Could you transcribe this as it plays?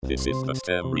This is the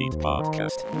STEM Read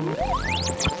Podcast.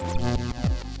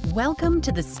 Welcome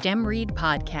to the STEM Read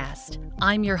Podcast.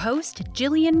 I'm your host,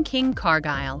 Gillian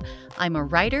King-Cargile. I'm a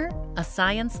writer, a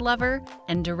science lover,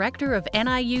 and director of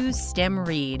NIU's STEM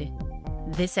Read.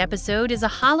 This episode is a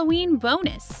Halloween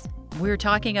bonus. We're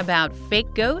talking about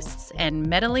fake ghosts and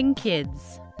meddling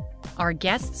kids. Our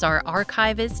guests are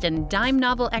archivist and dime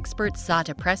novel expert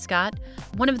Sata Prescott,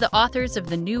 one of the authors of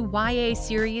the new YA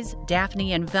series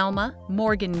Daphne and Velma,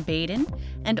 Morgan Baden,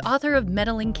 and author of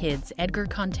Meddling Kids, Edgar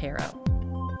Contero.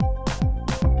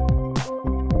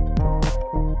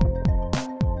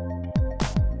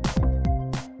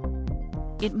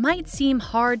 It might seem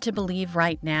hard to believe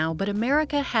right now, but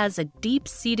America has a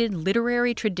deep-seated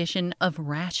literary tradition of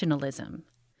rationalism.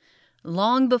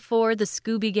 Long before the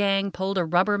Scooby Gang pulled a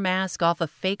rubber mask off a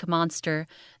fake monster,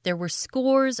 there were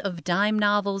scores of dime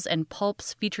novels and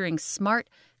pulps featuring smart,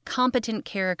 competent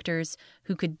characters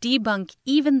who could debunk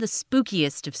even the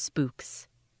spookiest of spooks.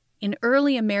 In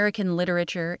early American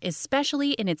literature,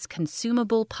 especially in its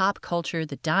consumable pop culture,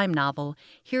 the dime novel,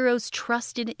 heroes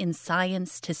trusted in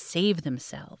science to save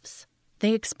themselves.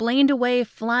 They explained away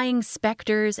flying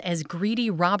specters as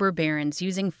greedy robber barons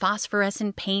using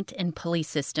phosphorescent paint and pulley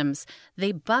systems.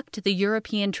 They bucked the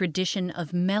European tradition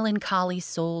of melancholy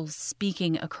souls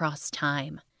speaking across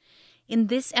time. In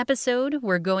this episode,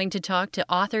 we're going to talk to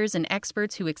authors and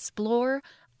experts who explore,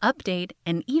 update,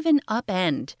 and even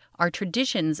upend our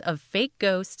traditions of fake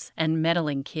ghosts and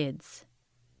meddling kids.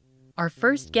 Our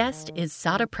first guest is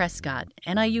Sata Prescott,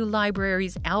 NIU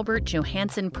Library's Albert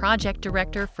Johansson Project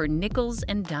Director for Nickels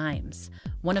and Dimes,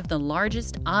 one of the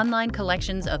largest online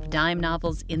collections of dime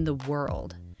novels in the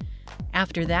world.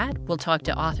 After that, we'll talk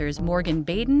to authors Morgan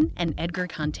Baden and Edgar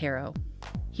Contero.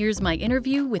 Here's my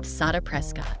interview with Sata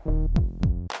Prescott.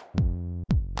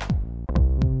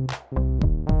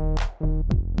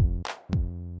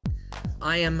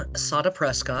 I am Sata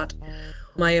Prescott.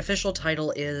 My official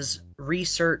title is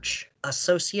Research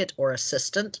Associate or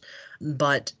Assistant,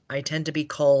 but I tend to be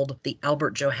called the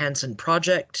Albert Johansson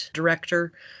Project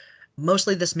Director.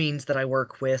 Mostly this means that I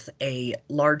work with a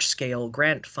large-scale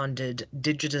grant-funded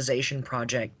digitization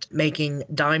project making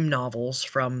dime novels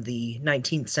from the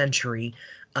 19th century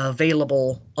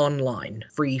available online,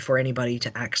 free for anybody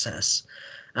to access.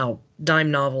 Now,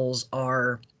 dime novels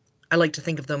are, I like to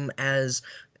think of them as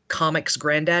comics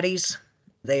granddaddies.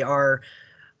 They are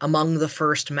among the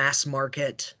first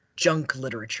mass-market junk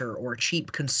literature or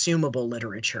cheap consumable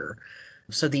literature.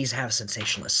 So these have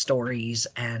sensationalist stories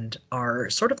and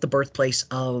are sort of the birthplace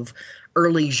of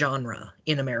early genre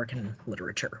in American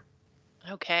literature.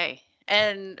 Okay,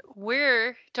 and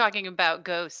we're talking about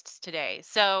ghosts today.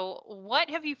 So what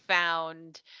have you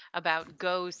found about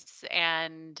ghosts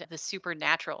and the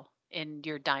supernatural in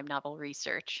your dime novel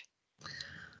research?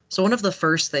 So one of the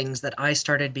first things that I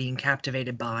started being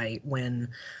captivated by when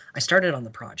I started on the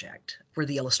project were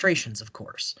the illustrations, of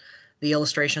course. The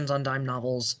illustrations on dime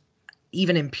novels,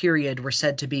 even in period, were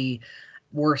said to be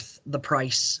worth the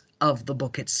price of the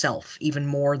book itself, even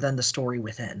more than the story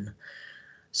within.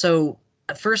 So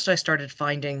at first I started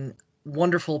finding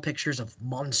wonderful pictures of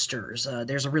monsters.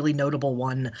 There's a really notable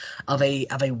one of a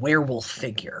werewolf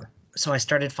figure. So I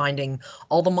started finding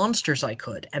all the monsters I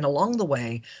could. And along the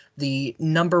way, the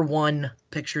number one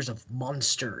pictures of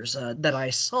monsters that I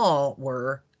saw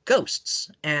were ghosts.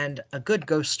 And a good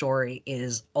ghost story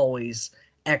is always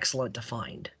excellent to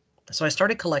find. So I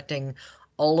started collecting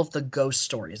all of the ghost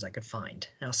stories I could find.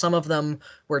 Now, some of them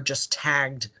were just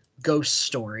tagged ghost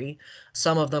story.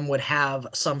 Some of them would have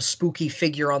some spooky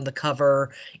figure on the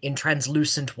cover in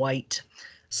translucent white.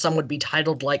 Some would be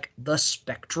titled like The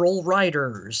Spectral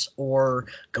Riders or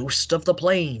Ghost of the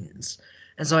Plains.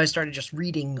 And so I started just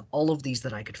reading all of these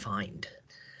that I could find.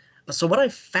 So what I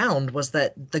found was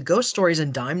that the ghost stories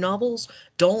in dime novels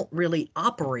don't really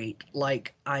operate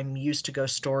like I'm used to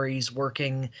ghost stories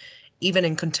working even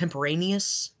in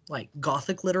contemporaneous, like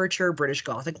Gothic literature, British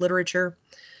Gothic literature.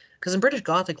 Because in British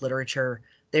Gothic literature,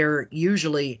 they're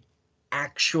usually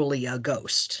actually a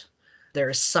ghost.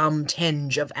 There's some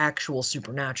tinge of actual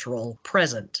supernatural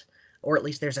present, or at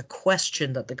least there's a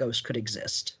question that the ghost could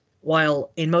exist.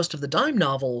 While in most of the dime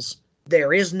novels,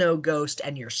 there is no ghost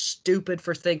and you're stupid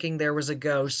for thinking there was a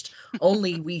ghost.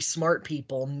 Only we smart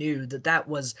people knew that that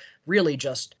was really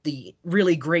just the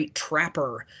really great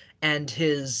trapper and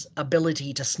his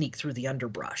ability to sneak through the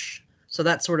underbrush. So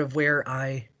that's sort of where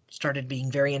I started being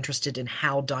very interested in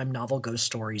how dime novel ghost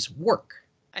stories work.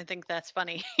 I think that's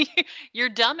funny. You're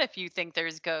dumb if you think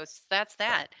there's ghosts. That's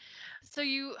that. So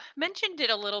you mentioned it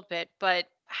a little bit, but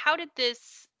how did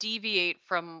this deviate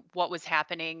from what was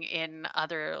happening in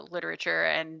other literature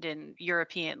and in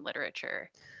European literature?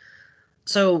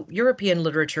 So, European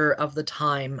literature of the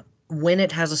time, when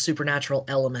it has a supernatural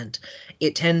element,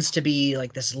 it tends to be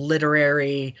like this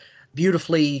literary,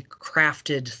 beautifully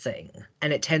crafted thing.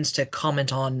 And it tends to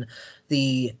comment on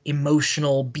the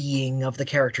emotional being of the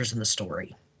characters in the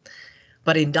story.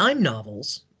 But in dime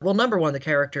novels, well, number one, the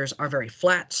characters are very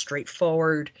flat,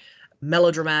 straightforward,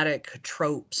 melodramatic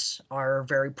tropes are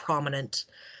very prominent.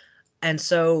 And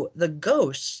so the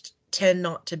ghosts tend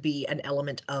not to be an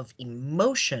element of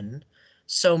emotion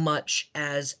so much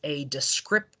as a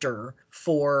descriptor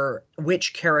for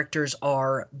which characters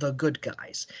are the good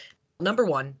guys. Number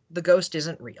one, the ghost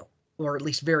isn't real, or at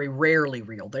least very rarely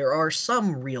real. There are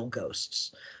some real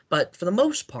ghosts, but for the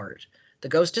most part, the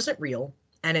ghost isn't real,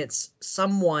 and it's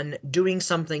someone doing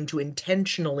something to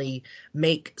intentionally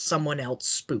make someone else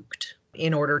spooked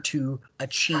in order to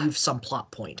achieve some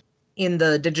plot point. In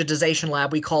the digitization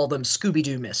lab, we call them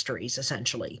Scooby-Doo mysteries,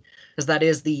 essentially, because that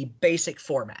is the basic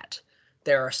format.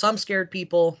 There are some scared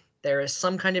people, there is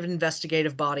some kind of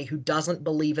investigative body who doesn't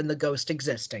believe in the ghost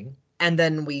existing, and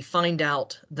then we find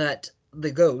out that the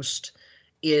ghost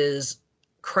is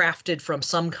crafted from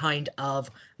some kind of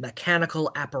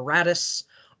mechanical apparatus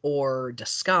or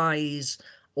disguise,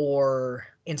 or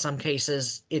in some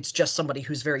cases, it's just somebody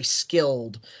who's very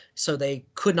skilled, so they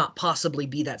could not possibly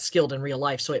be that skilled in real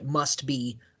life, so it must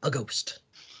be a ghost.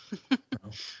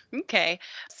 Okay.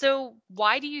 So,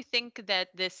 why do you think that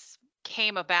this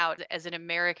came about as an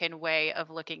American way of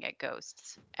looking at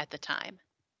ghosts at the time?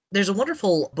 There's a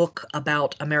wonderful book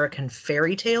about American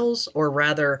fairy tales, or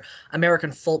rather,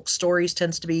 American folk stories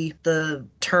tends to be the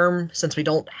term, since we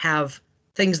don't have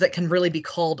things that can really be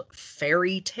called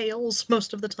fairy tales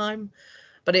most of the time.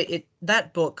 But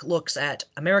that book looks at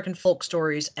American folk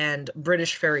stories and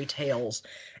British fairy tales,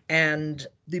 and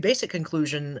the basic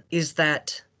conclusion is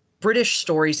that British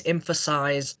stories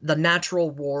emphasize the natural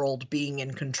world being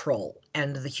in control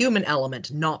and the human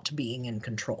element not being in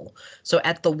control. So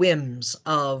at the whims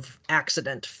of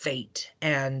accident, fate,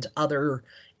 and other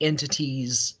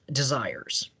entities'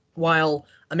 desires. While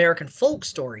American folk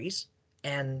stories,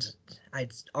 and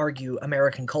I'd argue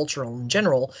American culture in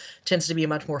general, tends to be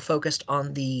much more focused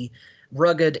on the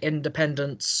rugged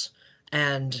independence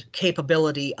and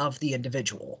capability of the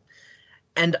individual.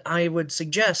 And I would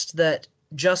suggest that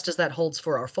just as that holds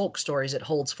for our folk stories, it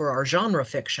holds for our genre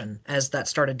fiction as that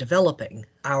started developing.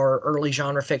 Our early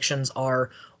genre fictions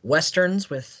are westerns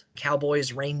with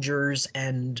cowboys, rangers,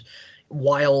 and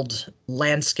wild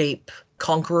landscape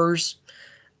conquerors,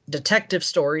 detective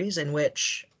stories in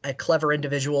which a clever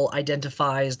individual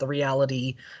identifies the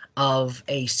reality of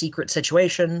a secret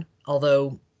situation,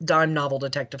 although dime novel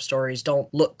detective stories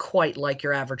don't look quite like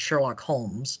your average Sherlock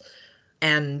Holmes,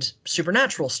 and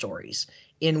supernatural stories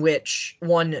in which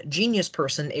one genius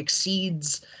person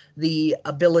exceeds the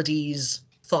abilities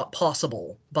thought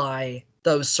possible by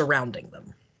those surrounding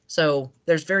them. So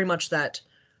there's very much that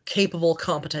capable,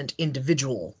 competent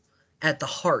individual at the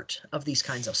heart of these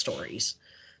kinds of stories.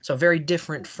 So very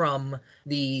different from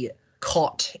the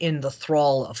caught in the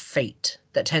thrall of fate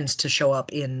that tends to show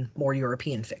up in more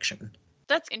European fiction.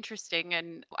 That's interesting.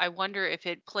 And I wonder if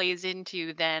it plays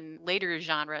into then later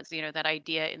genres, that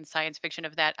idea in science fiction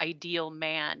of that ideal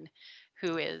man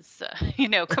who is,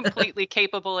 completely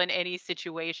capable in any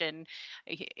situation,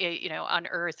 on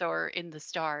Earth or in the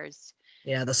stars.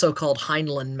 Yeah, the so-called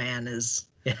Heinlein man is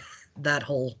that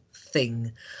whole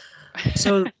thing.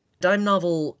 So dime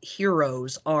novel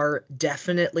heroes are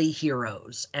definitely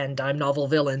heroes, and dime novel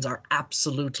villains are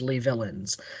absolutely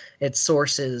villains. Its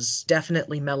source is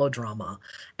definitely melodrama.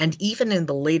 And even in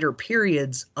the later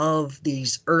periods of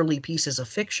these early pieces of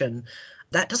fiction,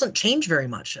 that doesn't change very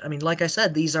much. I mean, like I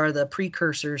said, these are the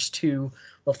precursors to,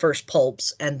 well, first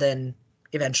pulps and then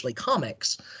eventually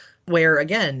comics, where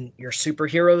again, your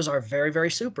superheroes are very, very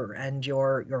super, and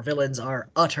your villains are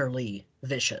utterly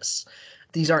vicious.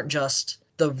 These aren't just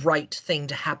the right thing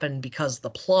to happen because the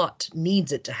plot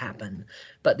needs it to happen,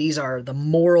 but these are the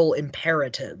moral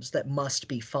imperatives that must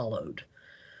be followed.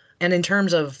 And in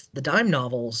terms of the dime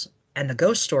novels and the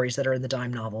ghost stories that are in the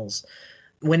dime novels,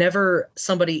 whenever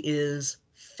somebody is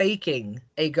faking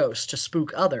a ghost to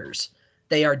spook others,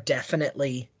 they are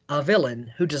definitely a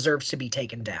villain who deserves to be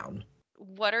taken down.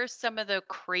 What are some of the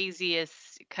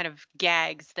craziest kind of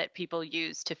gags that people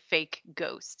use to fake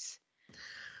ghosts?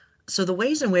 So the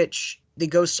ways in which the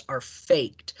ghosts are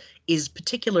faked is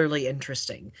particularly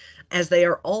interesting, as they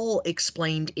are all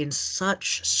explained in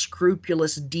such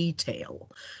scrupulous detail.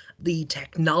 The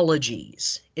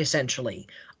technologies, essentially,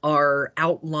 are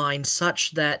outlined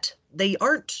such that they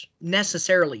aren't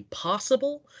necessarily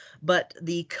possible, but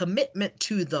the commitment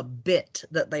to the bit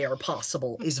that they are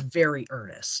possible is very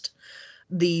earnest.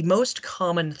 The most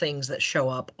common things that show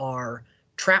up are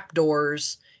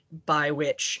trapdoors by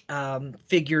which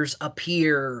figures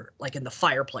appear, like in the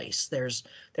fireplace. There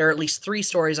are at least 3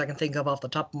 stories I can think of off the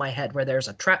top of my head where there's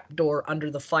a trapdoor under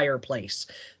the fireplace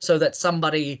so that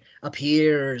somebody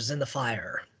appears in the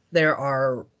fire. There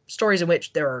are stories in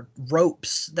which there are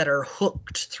ropes that are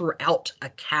hooked throughout a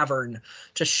cavern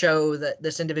to show that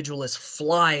this individual is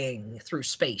flying through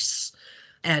space,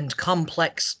 and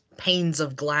complex panes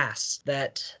of glass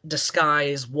that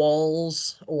disguise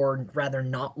walls, or rather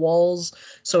not walls,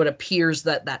 so it appears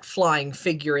that that flying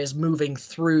figure is moving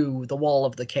through the wall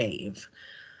of the cave.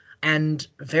 And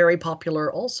very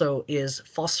popular also is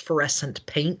phosphorescent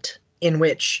paint, in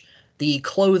which the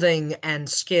clothing and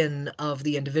skin of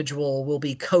the individual will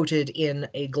be coated in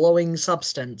a glowing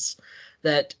substance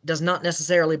that does not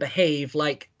necessarily behave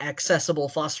like accessible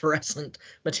phosphorescent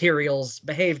materials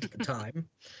behaved at the time.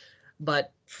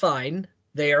 But fine,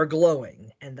 they are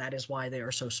glowing, and that is why they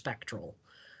are so spectral.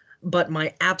 But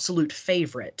my absolute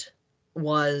favorite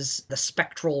was the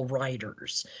spectral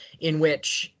riders, in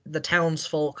which the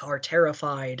townsfolk are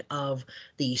terrified of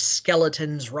the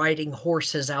skeletons riding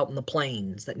horses out in the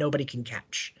plains that nobody can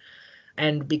catch.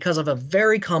 And because of a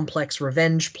very complex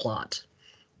revenge plot,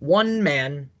 one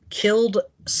man killed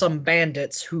some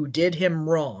bandits who did him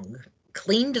wrong,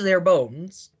 cleaned their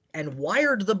bones, and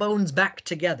wired the bones back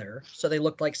together so they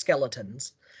looked like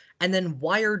skeletons, and then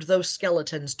wired those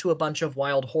skeletons to a bunch of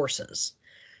wild horses,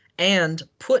 and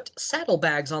put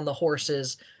saddlebags on the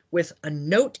horses with a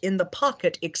note in the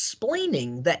pocket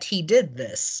explaining that he did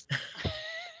this.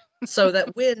 So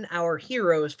that when our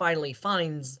hero finally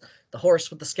finds the horse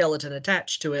with the skeleton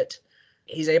attached to it,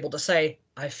 he's able to say,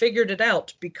 "I figured it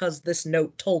out because this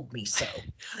note told me so."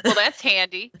 Well, that's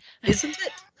handy. Isn't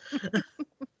it?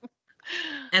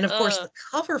 And of course, the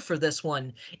cover for this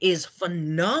one is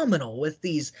phenomenal, with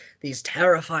these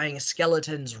terrifying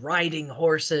skeletons riding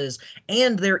horses,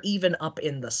 and they're even up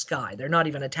in the sky. They're not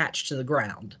even attached to the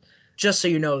ground. Just so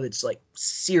you know, it's like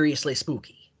seriously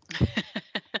spooky.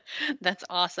 That's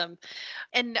awesome.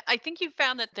 And I think you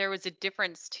found that there was a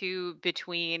difference too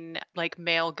between like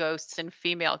male ghosts and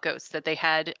female ghosts, that they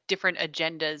had different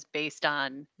agendas based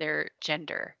on their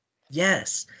gender.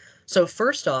 Yes. So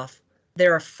first off,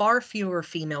 there are far fewer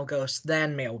female ghosts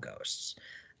than male ghosts,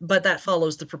 but that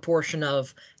follows the proportion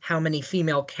of how many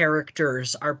female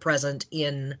characters are present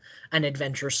in an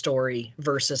adventure story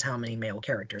versus how many male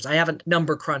characters. I haven't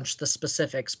number crunched the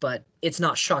specifics, but it's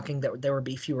not shocking that there would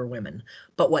be fewer women.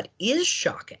 But what is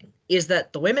shocking is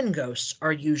that the women ghosts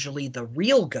are usually the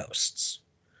real ghosts,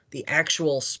 the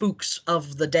actual spooks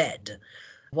of the dead,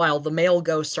 while the male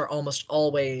ghosts are almost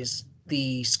always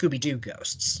the Scooby-Doo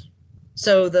ghosts.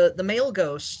 So the male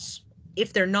ghosts,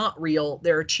 if they're not real,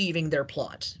 they're achieving their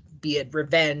plot, be it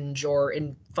revenge or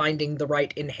in finding the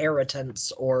right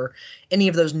inheritance or any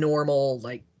of those normal,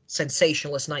 like,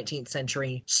 sensationalist 19th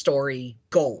century story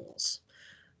goals.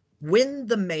 When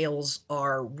the males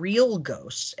are real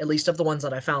ghosts, at least of the ones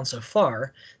that I found so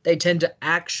far, they tend to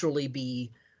actually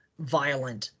be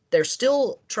violent. They're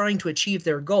still trying to achieve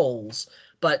their goals,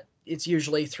 but it's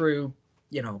usually through,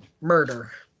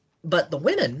 murder. But the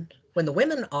women, when the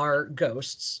women are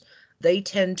ghosts, they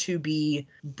tend to be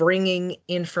bringing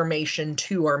information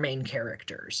to our main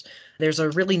characters. There's a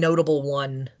really notable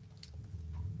one,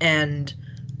 and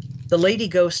the lady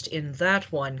ghost in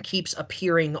that one keeps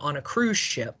appearing on a cruise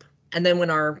ship, and then when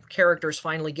our characters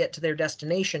finally get to their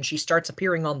destination, she starts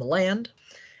appearing on the land,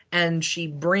 and she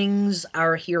brings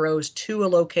our heroes to a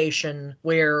location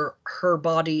where her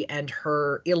body and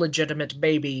her illegitimate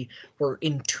baby were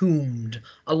entombed,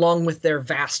 along with their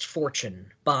vast fortune,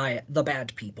 by the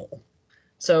bad people.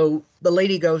 So the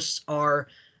lady ghosts are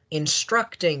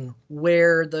instructing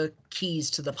where the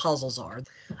keys to the puzzles are.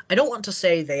 I don't want to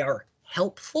say they are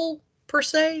helpful, per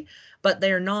se, but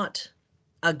they're not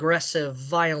aggressive,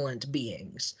 violent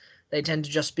beings. They tend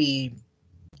to just be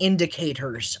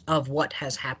indicators of what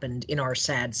has happened in our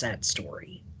sad, sad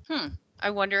story. I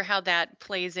wonder how that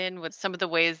plays in with some of the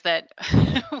ways that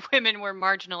women were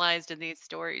marginalized in these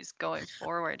stories going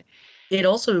forward. It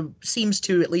also seems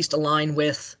to at least align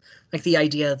with, like, the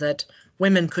idea that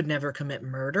women could never commit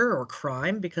murder or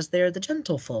crime because they're the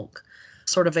gentlefolk.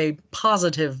 Sort of a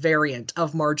positive variant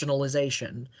of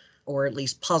marginalization, or at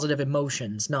least positive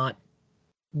emotions, not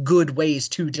good ways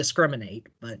to discriminate.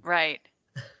 But right.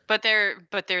 But they're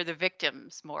the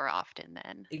victims more often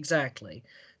then. Exactly.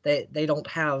 They don't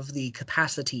have the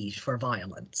capacity for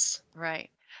violence. Right.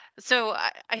 So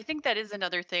I think that is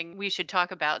another thing we should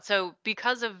talk about. So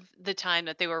because of the time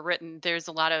that they were written, there's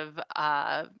a lot of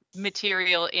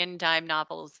material in dime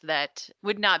novels that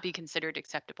would not be considered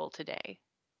acceptable today.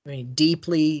 I mean,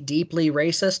 deeply, deeply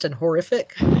racist and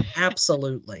horrific?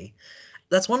 Absolutely.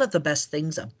 That's one of the best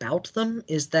things about them,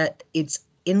 is that it's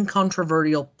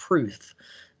incontrovertible proof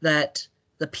that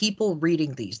the people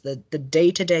reading these, the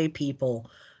day-to-day people,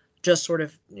 just sort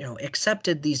of,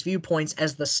 accepted these viewpoints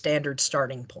as the standard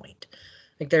starting point.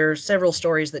 Like, there are several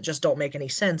stories that just don't make any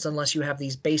sense unless you have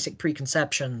these basic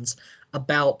preconceptions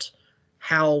about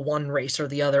how one race or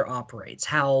the other operates,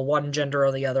 how one gender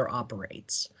or the other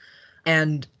operates.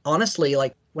 And honestly,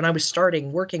 like, when I was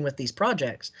starting working with these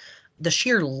projects, the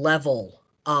sheer level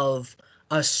of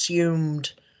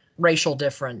assumed racial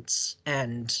difference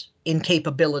and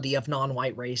incapability of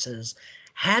non-white races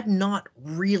had not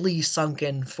really sunk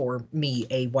in for me,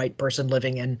 a white person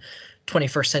living in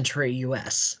 21st century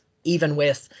US, even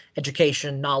with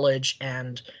education, knowledge,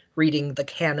 and reading the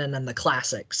canon and the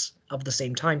classics of the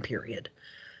same time period.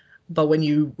 But when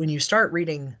you start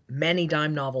reading many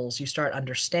dime novels, you start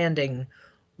understanding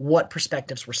what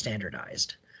perspectives were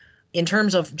standardized. In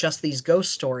terms of just these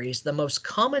ghost stories, the most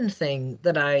common thing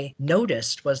that I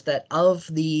noticed was that of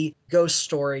the ghost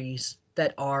stories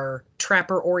that are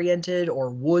trapper-oriented or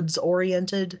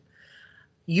woods-oriented,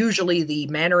 usually the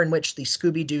manner in which the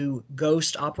Scooby-Doo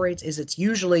ghost operates is it's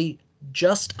usually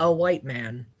just a white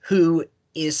man who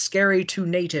is scary to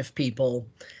native people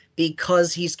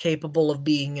because he's capable of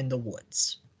being in the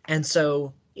woods, and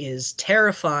so is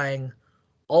terrifying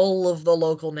all of the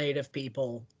local native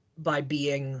people by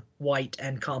being white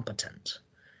and competent.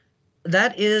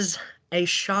 That is a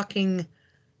shocking,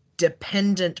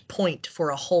 dependent point for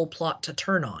a whole plot to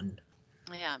turn on.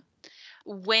 Yeah.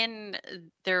 When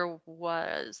there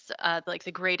was like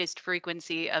the greatest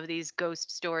frequency of these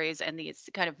ghost stories and these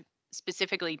kind of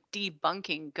specifically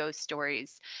debunking ghost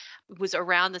stories was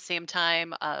around the same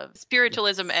time of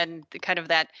spiritualism and the kind of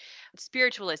that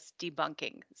spiritualist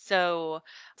debunking. So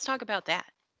let's talk about that.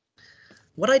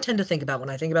 What I tend to think about when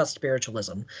I think about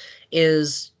spiritualism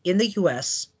is, in the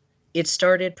US, it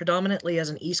started predominantly as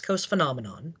an East Coast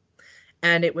phenomenon,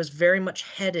 and it was very much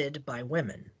headed by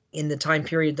women in the time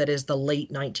period that is the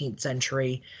late 19th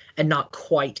century and not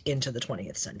quite into the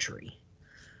 20th century.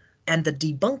 And the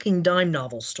debunking dime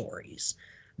novel stories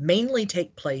mainly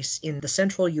take place in the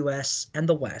central US and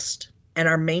the West and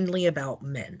are mainly about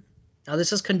men. Now,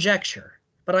 this is conjecture,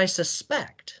 but I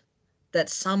suspect that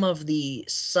some of the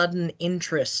sudden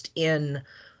interest in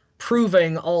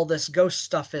proving all this ghost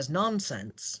stuff is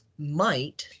nonsense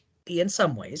might be, in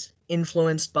some ways,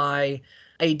 influenced by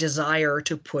a desire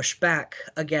to push back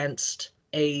against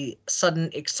a sudden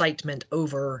excitement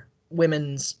over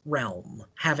women's realm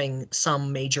having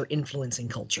some major influence in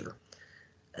culture.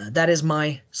 That is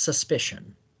my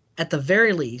suspicion. At the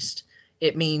very least,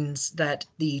 it means that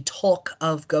the talk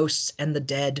of ghosts and the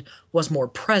dead was more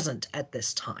present at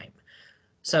this time.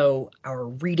 So our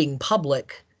reading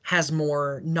public has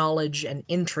more knowledge and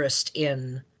interest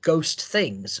in ghost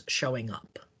things showing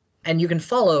up. And you can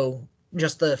follow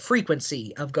just the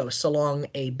frequency of ghosts along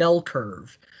a bell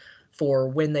curve for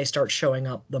when they start showing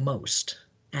up the most.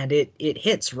 And it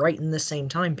hits right in the same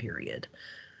time period.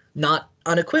 Not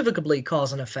unequivocally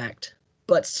cause and effect,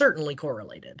 but certainly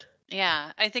correlated.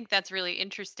 Yeah, I think that's really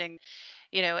interesting,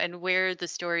 and where the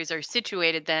stories are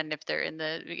situated then, if they're in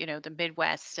the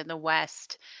Midwest and the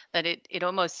West, that it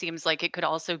almost seems like it could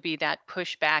also be that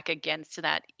pushback against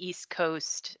that East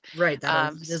Coast. Right,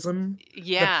 that S- elitism, the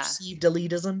yeah, perceived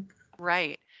elitism.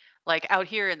 right. Like out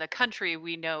here in the country,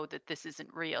 we know that this isn't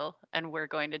real, and we're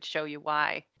going to show you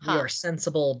why. We Huh. are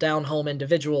sensible, down-home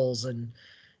individuals, and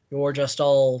you're just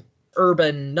all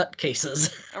urban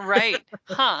nutcases. Right.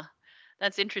 Huh.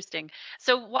 That's interesting.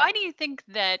 So why do you think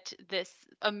that this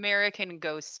American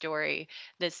ghost story,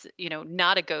 this,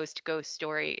 not a ghost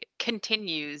story,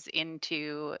 continues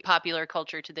into popular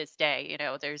culture to this day?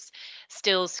 There's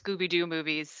still Scooby-Doo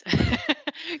movies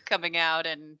coming out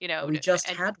and, We just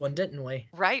and had one, didn't we?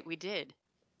 right, we did.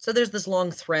 So there's this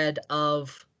long thread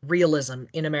of realism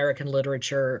in American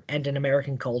literature and in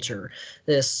American culture,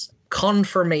 this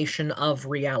confirmation of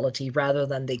reality rather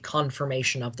than the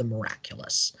confirmation of the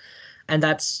miraculous. And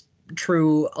that's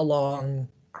true along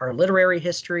our literary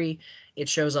history. It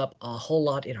shows up a whole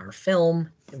lot in our film.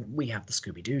 We have the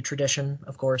Scooby-Doo tradition,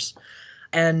 of course.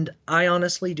 And I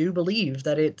honestly do believe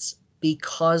that it's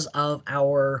because of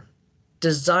our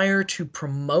desire to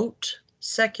promote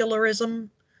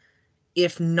secularism,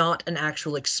 if not an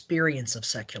actual experience of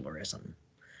secularism.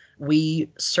 We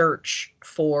search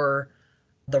for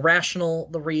the rational,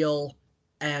 the real,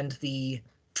 and the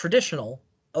traditional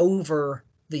over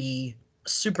the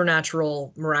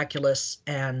supernatural, miraculous,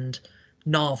 and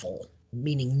novel,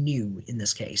 meaning new in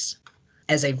this case,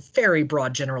 as a very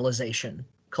broad generalization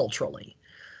culturally.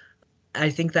 I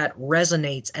think that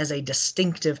resonates as a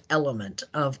distinctive element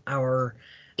of our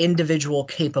individual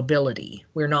capability.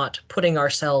 We're not putting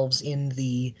ourselves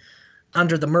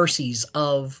under the mercies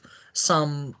of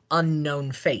some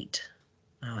unknown fate.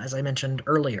 As I mentioned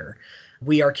earlier,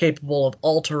 we are capable of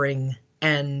altering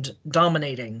and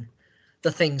dominating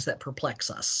the things that perplex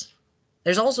us.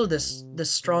 There's also this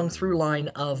strong through line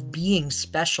of being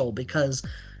special because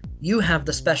you have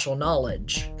the special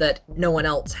knowledge that no one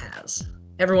else has.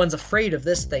 Everyone's afraid of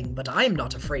this thing, but I'm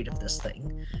not afraid of this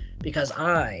thing because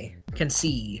I can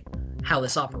see how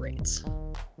this operates.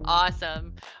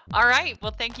 Awesome. All right.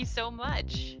 Well, thank you so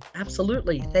much.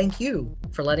 Absolutely. Thank you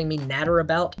for letting me natter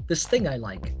about this thing I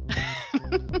like.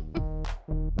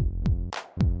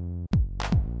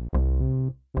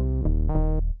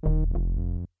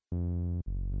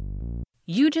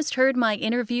 You just heard my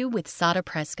interview with Sada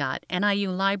Prescott,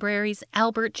 NIU Library's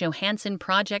Albert Johansson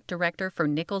Project Director for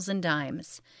Nickels and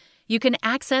Dimes. You can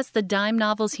access the dime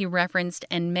novels he referenced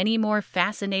and many more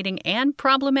fascinating and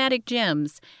problematic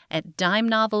gems at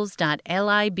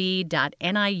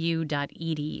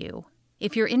dimenovels.lib.niu.edu.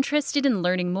 If you're interested in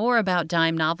learning more about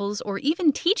dime novels or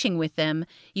even teaching with them,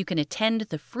 you can attend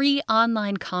the free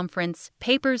online conference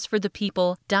Papers for the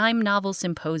People Dime Novel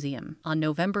Symposium on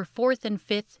November 4th and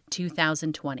 5th,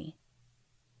 2020.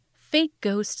 Fake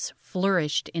ghosts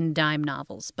flourished in dime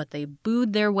novels, but they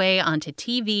booed their way onto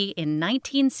TV in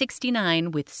 1969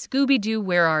 with Scooby-Doo,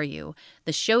 Where Are You?,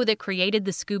 the show that created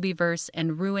the Scoobyverse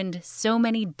and ruined so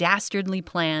many dastardly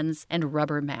plans and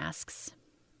rubber masks.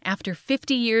 After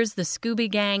 50 years, the Scooby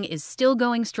Gang is still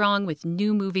going strong with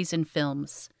new movies and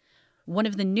films. One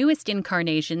of the newest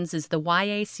incarnations is the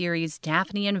YA series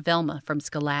Daphne and Velma from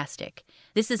Scholastic.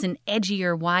 This is an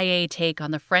edgier YA take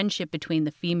on the friendship between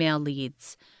the female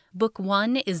leads. Book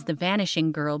 1 is The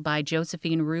Vanishing Girl by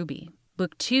Josephine Ruby.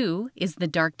 Book 2 is The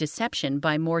Dark Deception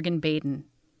by Morgan Baden.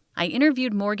 I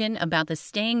interviewed Morgan about the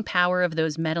staying power of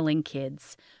those meddling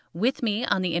kids. With me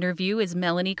on the interview is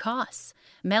Melanie Koss.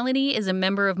 Melanie is a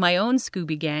member of my own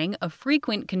Scooby Gang, a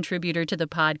frequent contributor to the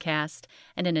podcast,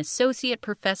 and an associate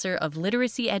professor of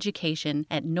literacy education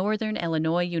at Northern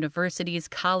Illinois University's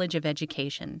College of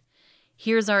Education.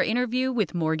 Here's our interview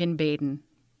with Morgan Baden.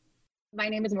 My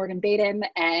name is Morgan Baden,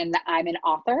 and I'm an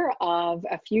author of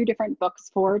a few different books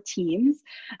for teens,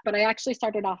 but I actually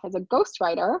started off as a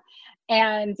ghostwriter,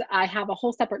 and I have a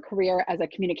whole separate career as a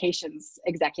communications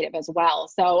executive as well.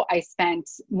 So I spent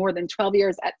more than 12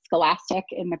 years at Scholastic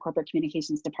in the corporate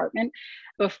communications department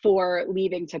before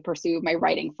leaving to pursue my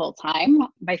writing full time.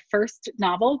 My first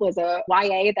novel was a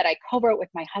YA that I co-wrote with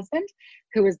my husband,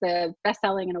 who is the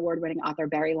best-selling and award-winning author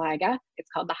Barry Lyga. It's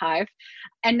called The Hive.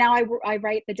 And now I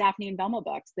write the Daphne and Velma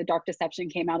books. The Dark Deception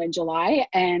came out in July,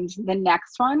 and the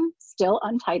next one, still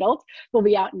untitled, will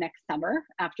be out next summer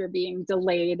after being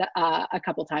delayed a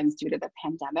couple times due to the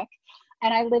pandemic.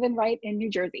 And I live and write in New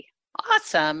Jersey.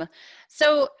 Awesome.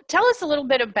 So tell us a little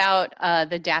bit about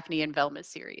the Daphne and Velma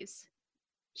series.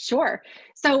 Sure.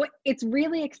 So it's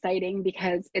really exciting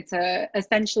because it's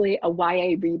essentially a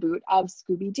YA reboot of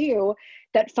Scooby-Doo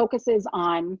that focuses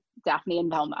on Daphne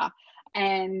and Velma.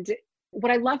 And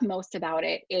what I love most about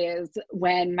it is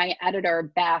when my editor,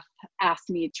 Beth, asked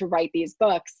me to write these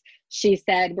books, she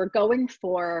said, we're going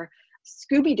for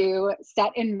Scooby-Doo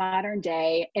set in modern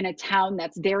day in a town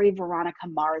that's very Veronica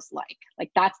Mars-like.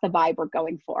 Like that's the vibe we're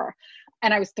going for.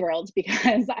 And I was thrilled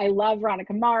because I love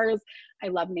Veronica Mars. I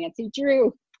love Nancy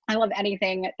Drew. I love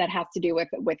anything that has to do with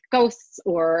ghosts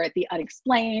or the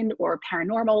unexplained or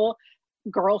paranormal.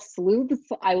 Girl sleuths.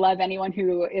 I love anyone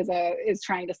who is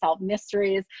trying to solve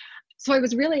mysteries. So I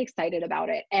was really excited about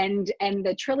it. And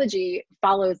the trilogy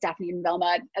follows Daphne and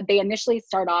Velma. They initially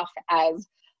start off as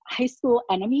high school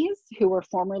enemies who were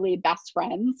formerly best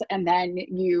friends. And then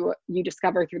you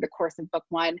discover through the course of book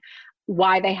 1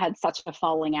 why they had such a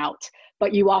falling out.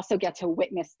 But you also get to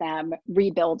witness them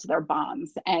rebuild their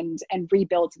bonds and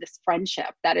rebuild this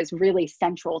friendship that is really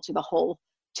central to the whole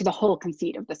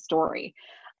conceit of the story.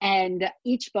 And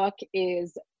each book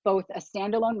is both a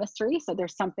standalone mystery, so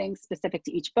there's something specific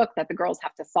to each book that the girls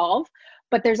have to solve,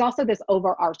 but there's also this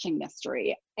overarching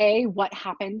mystery. What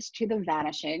happened to the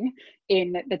vanishing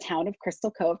in the town of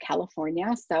Crystal Cove, California?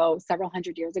 So several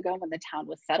hundred years ago when the town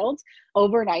was settled,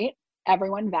 overnight,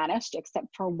 everyone vanished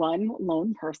except for one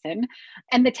lone person.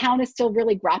 And the town is still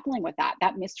really grappling with that.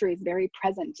 That mystery is very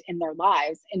present in their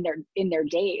lives, in their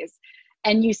days.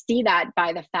 And you see that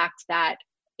by the fact that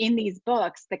in these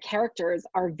books, the characters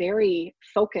are very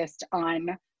focused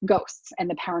on ghosts and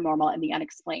the paranormal and the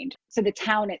unexplained. So the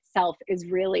town itself is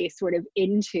really sort of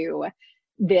into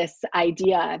this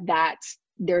idea that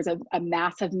there's a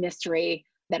massive mystery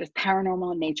that is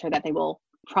paranormal in nature that they will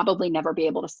probably never be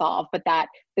able to solve, but that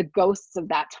the ghosts of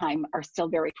that time are still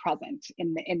very present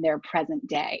in their present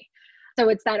day. So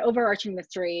it's that overarching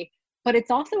mystery, but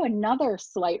it's also another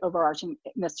slight overarching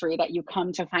mystery that you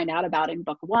come to find out about in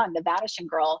book one, The Vanishing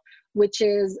Girl, which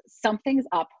is something's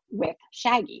up with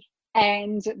Shaggy.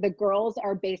 And the girls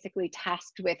are basically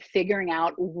tasked with figuring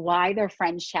out why their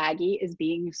friend Shaggy is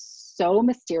being so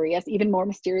mysterious, even more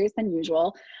mysterious than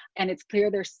usual. And it's clear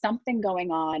there's something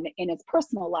going on in his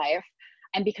personal life.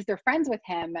 And because they're friends with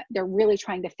him, they're really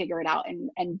trying to figure it out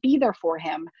and be there for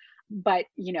him. But,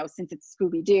 you know, since it's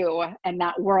Scooby-Doo and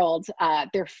that world,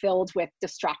 they're filled with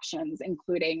distractions,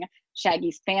 including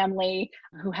Shaggy's family,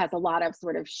 who has a lot of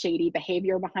sort of shady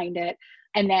behavior behind it.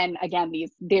 And then again,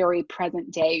 these very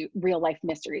present day real life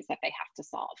mysteries that they have to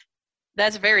solve.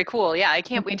 That's very cool. Yeah, I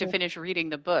can't wait to finish reading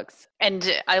the books.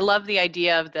 And I love the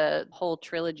idea of the whole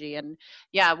trilogy. And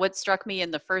yeah, what struck me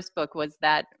in the first book was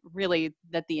that really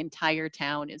that the entire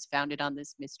town is founded on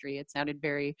this mystery. It sounded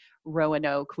very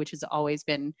Roanoke, which has always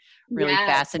been really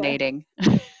fascinating.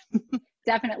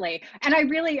 Definitely. And I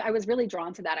was really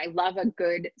drawn to that. I love a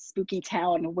good spooky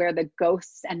town where the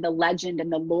ghosts and the legend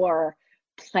and the lore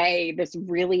play this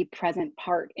really present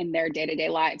part in their day-to-day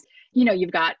lives. You know,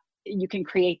 you can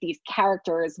create these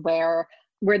characters where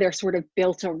they're sort of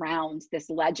built around this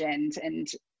legend. And,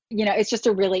 you know, it's just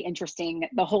a really interesting,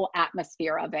 the whole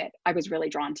atmosphere of it, I was really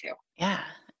drawn to. Yeah,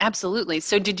 absolutely.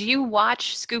 So did you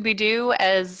watch Scooby-Doo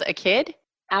as a kid?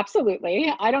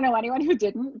 Absolutely. I don't know anyone who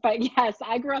didn't, but yes,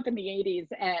 I grew up in the 80s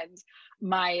and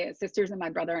my sisters and my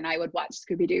brother and I would watch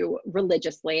Scooby-Doo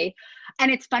religiously.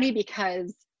 And it's funny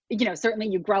because, you know, certainly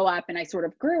you grow up, and I sort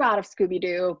of grew out of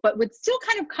Scooby-Doo, but would still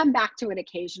kind of come back to it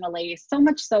occasionally, so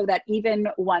much so that even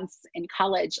once in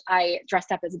college, I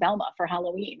dressed up as Velma for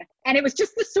Halloween. And it was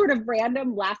just this sort of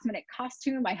random last minute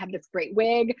costume. I had this great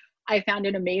wig. I found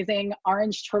an amazing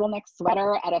orange turtleneck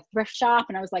sweater at a thrift shop,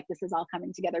 and I was like, this is all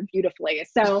coming together beautifully.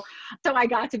 So I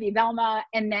got to be Velma.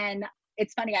 And then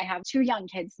it's funny, I have 2 young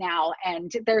kids now,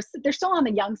 and they're still on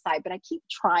the young side, but I keep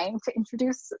trying to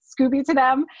introduce Scooby to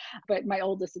them. But my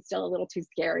oldest is still a little too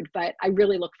scared, but I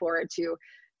really look forward to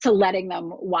letting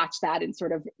them watch that and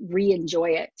sort of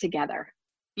re-enjoy it together.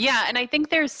 Yeah, and I think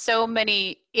there's so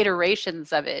many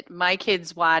iterations of it. My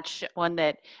kids watch one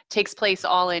that takes place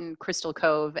all in Crystal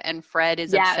Cove, and Fred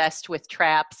is obsessed with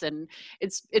traps, and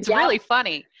it's really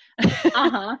funny.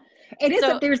 Uh-huh. It is.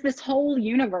 There's this whole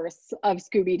universe of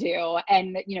Scooby-Doo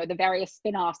and, you know, the various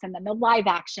spin-offs and then the live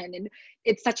action. And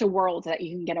it's such a world that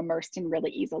you can get immersed in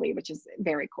really easily, which is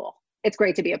very cool. It's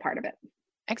great to be a part of it.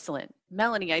 Excellent.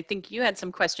 Melanie, I think you had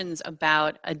some questions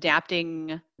about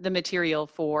adapting the material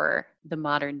for the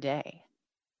modern day.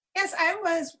 Yes, I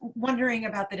was wondering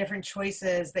about the different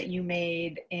choices that you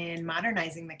made in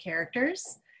modernizing the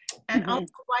characters, and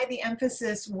also why the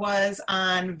emphasis was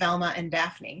on Velma and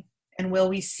Daphne. And will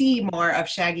we see more of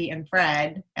Shaggy and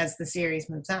Fred as the series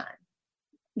moves on?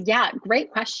 Yeah, great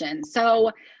question.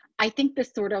 So I think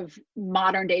this sort of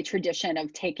modern day tradition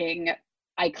of taking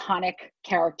iconic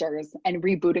characters and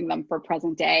rebooting them for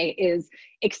present day is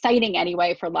exciting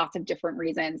anyway for lots of different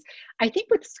reasons. I think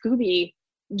with Scooby,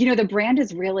 you know, the brand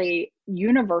is really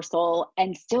universal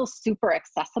and still super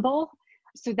accessible.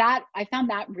 So that I found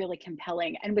that really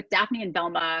compelling. And with Daphne and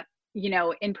Velma, you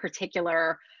know, in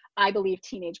particular, I believe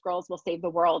teenage girls will save the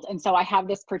world. And so I have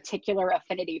this particular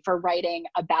affinity for writing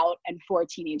about and for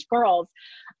teenage girls.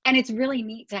 And it's really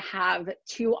neat to have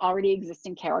 2 already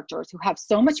existing characters who have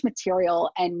so much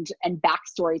material and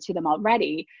backstory to them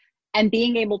already, and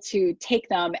being able to take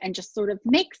them and just sort of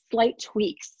make slight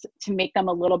tweaks to make them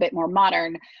a little bit more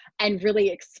modern and really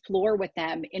explore with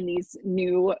them in these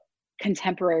new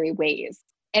contemporary ways.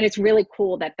 And it's really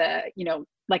cool that you know,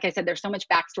 like I said, there's so much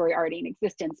backstory already in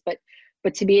existence, but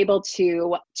to be able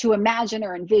to imagine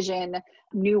or envision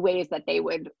new ways that they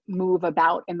would move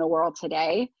about in the world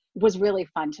today was really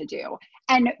fun to do.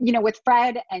 And, you know, with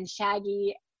Fred and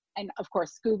Shaggy and of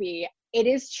course Scooby, it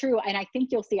is true. And I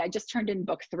think you'll see, I just turned in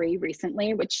book 3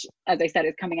 recently, which, as I said,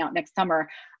 is coming out next summer.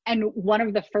 And one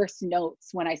of the first notes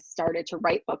when I started to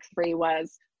write book 3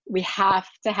 was, we have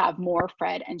to have more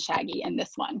Fred and Shaggy in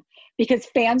this one, because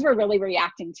fans were really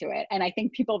reacting to it. And I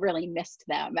think people really missed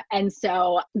them. And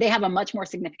so they have a much more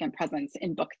significant presence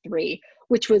in book 3,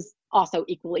 which was also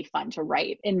equally fun to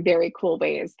write in very cool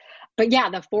ways. But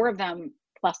yeah, the 4 of them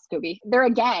plus Scooby, they're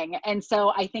a gang. And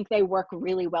so I think they work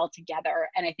really well together.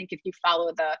 And I think if you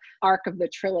follow the arc of the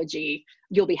trilogy,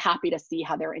 you'll be happy to see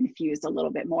how they're infused a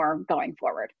little bit more going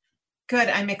forward. Good.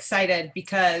 I'm excited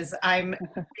because I'm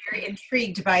very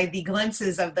intrigued by the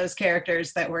glimpses of those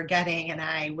characters that we're getting. And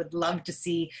I would love to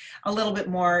see a little bit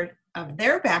more of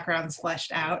their backgrounds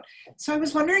fleshed out. So I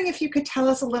was wondering if you could tell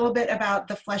us a little bit about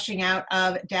the fleshing out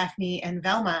of Daphne and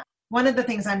Velma. One of the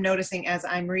things I'm noticing as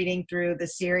I'm reading through the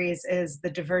series is the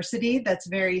diversity that's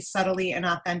very subtly and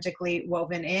authentically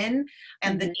woven in,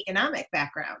 and the economic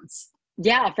backgrounds.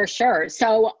 Yeah, for sure.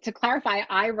 So to clarify,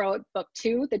 I wrote book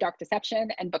 2, The Dark Deception,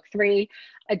 and book 3,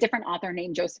 a different author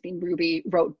named Josephine Ruby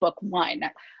wrote book 1.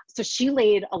 So she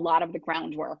laid a lot of the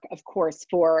groundwork, of course,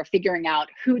 for figuring out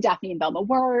who Daphne and Velma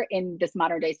were in this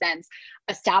modern day sense,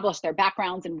 established their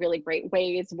backgrounds in really great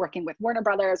ways, working with Warner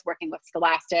Brothers, working with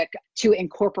Scholastic to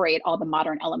incorporate all the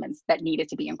modern elements that needed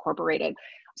to be incorporated.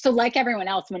 So like everyone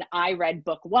else, when I read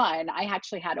book 1, I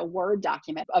actually had a Word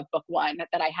document of book 1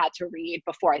 that I had to read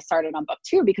before I started on book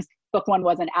 2 because book 1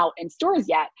 wasn't out in stores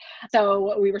yet.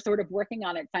 So we were sort of working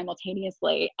on it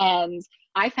simultaneously. And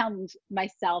I found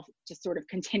myself just sort of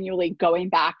continually going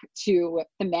back to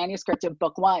the manuscript of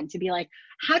book 1 to be like,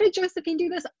 how did Josephine do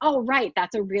this? Oh, right.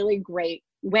 That's a really great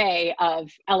way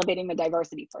of elevating the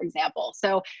diversity, for example.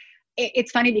 So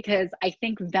it's funny because I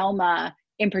think Velma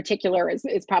in particular is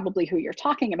probably who you're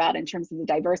talking about in terms of the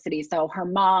diversity. So her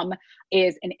mom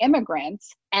is an immigrant,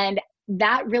 and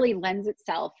that really lends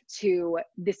itself to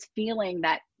this feeling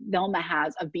that Velma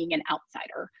has of being an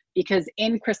outsider, because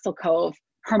in Crystal Cove,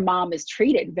 her mom is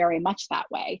treated very much that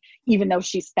way, even though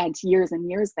she spent years and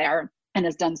years there and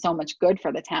has done so much good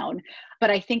for the town. But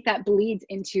I think that bleeds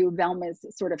into Velma's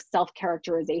sort of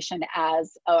self-characterization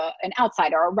as an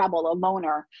outsider, a rebel, a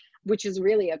loner, which is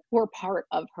really a core part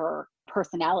of her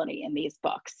personality in these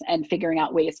books, and figuring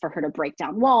out ways for her to break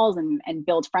down walls and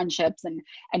build friendships and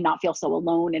not feel so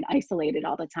alone and isolated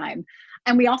all the time.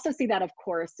 And we also see that, of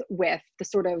course, with the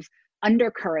sort of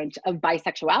undercurrent of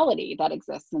bisexuality that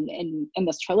exists in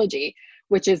this trilogy,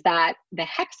 which is that the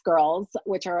Hex Girls,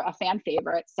 which are a fan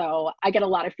favorite, so I get a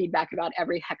lot of feedback about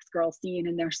every Hex Girl scene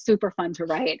and they're super fun to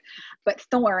write, but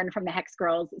Thorn from the Hex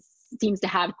Girls seems to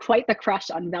have quite the crush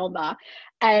on Velma.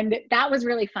 And that was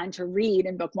really fun to read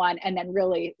in book 1 and then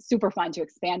really super fun to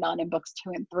expand on in books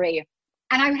 2 and 3.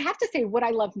 And I would have to say what I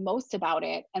love most about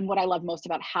it, and what I love most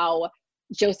about how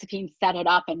Josephine set it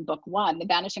up in book 1, The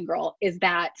Vanishing Girl, is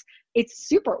that it's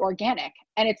super organic,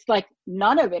 and it's like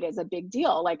none of it is a big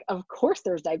deal. Like, of course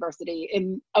there's diversity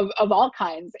of all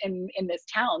kinds in this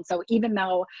town. So even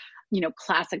though, you know,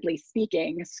 classically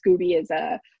speaking, Scooby is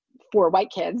for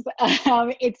white kids,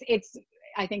 it's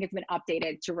I think it's been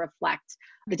updated to reflect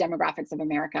the demographics of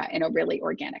America in a really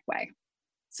organic way.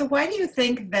 So why do you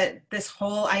think that this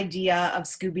whole idea of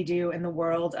Scooby-Doo in the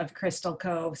world of Crystal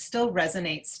Cove still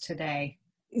resonates today?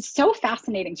 It's so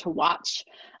fascinating to watch.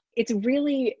 It's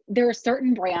really, there are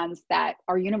certain brands that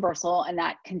are universal and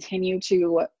that continue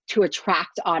to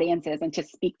attract audiences and to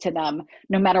speak to them,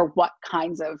 no matter what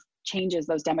kinds of changes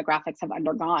those demographics have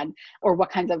undergone or what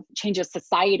kinds of changes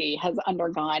society has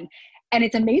undergone. And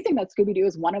it's amazing that Scooby-Doo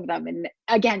is one of them. And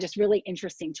again, just really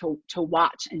interesting to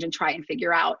watch and to try and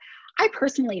figure out. I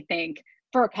personally think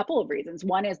for a couple of reasons.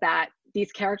 One is that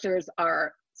these characters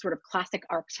are sort of classic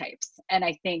archetypes. And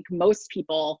I think most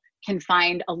people can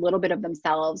find a little bit of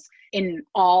themselves in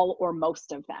all or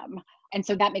most of them. And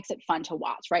so that makes it fun to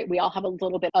watch, right? We all have a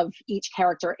little bit of each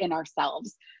character in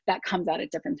ourselves that comes out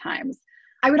at different times.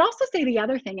 I would also say the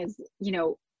other thing is, you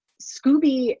know,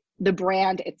 Scooby, the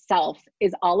brand itself,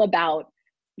 is all about,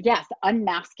 yes,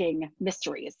 unmasking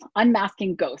mysteries,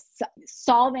 unmasking ghosts,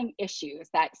 solving issues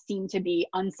that seem to be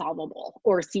unsolvable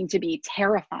or seem to be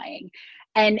terrifying,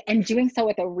 and doing so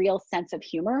with a real sense of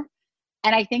humor.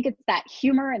 And I think it's that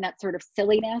humor and that sort of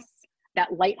silliness,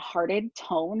 that lighthearted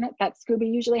tone that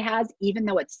Scooby usually has, even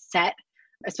though it's set,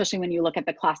 especially when you look at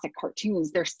the classic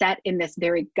cartoons, they're set in this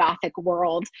very gothic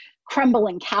world,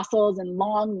 crumbling castles and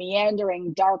long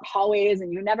meandering dark hallways,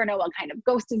 and you never know what kind of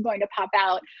ghost is going to pop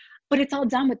out. But it's all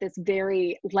done with this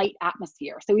very light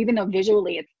atmosphere. So even though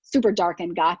visually it's super dark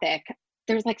and gothic,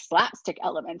 there's like slapstick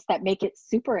elements that make it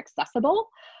super accessible.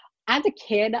 As a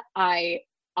kid, I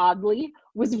oddly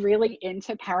was really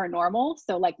into paranormal.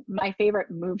 So like my favorite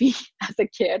movie as a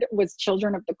kid was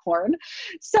Children of the Corn.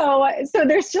 So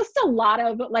there's just a lot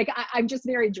of like, I'm just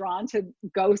very drawn to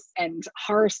ghosts and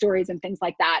horror stories and things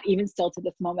like that, even still to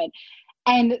this moment.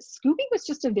 And Scooby was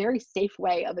just a very safe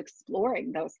way of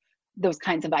exploring those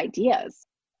kinds of ideas.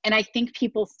 And I think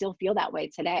people still feel that way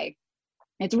today.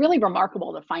 It's really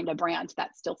remarkable to find a brand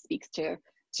that still speaks to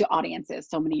audiences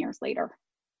so many years later.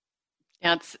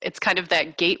 Yeah, it's kind of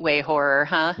that gateway horror,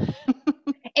 huh?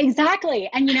 Exactly.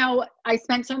 And, you know, I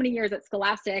spent so many years at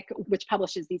Scholastic, which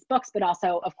publishes these books, but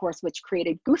also, of course, which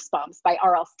created Goosebumps by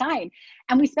R.L. Stine.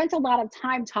 And we spent a lot of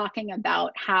time talking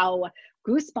about how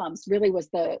Goosebumps really was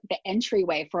the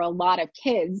entryway for a lot of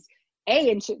kids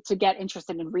A, and to get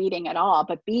interested in reading at all,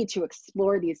 but B, to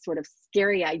explore these sort of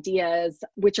scary ideas,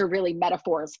 which are really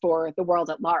metaphors for the world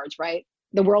at large, right?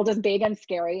 The world is big and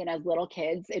scary, and as little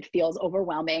kids, it feels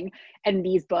overwhelming. And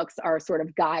these books are sort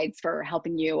of guides for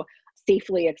helping you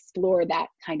safely explore that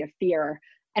kind of fear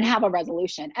and have a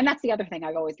resolution. And that's the other thing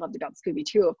I've always loved about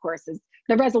Scooby-Doo, of course, is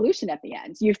the resolution at the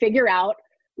end. You figure out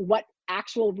what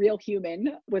actual real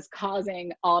human was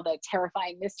causing all the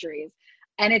terrifying mysteries.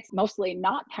 And it's mostly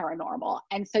not paranormal.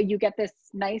 And so you get this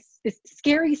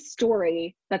scary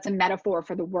story that's a metaphor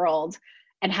for the world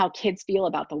and how kids feel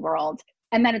about the world.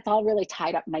 And then it's all really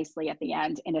tied up nicely at the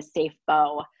end in a safe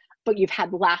bow. But you've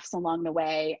had laughs along the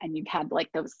way, and you've had like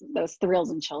those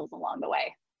thrills and chills along the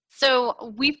way.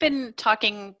 So we've been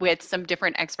talking with some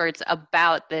different experts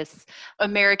about this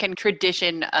American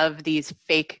tradition of these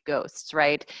fake ghosts,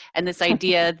 right? And this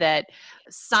idea that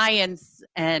science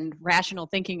and rational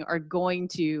thinking are going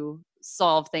to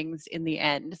solve things in the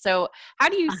end. So how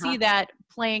do you see that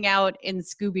playing out in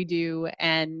Scooby-Doo,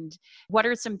 and what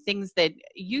are some things that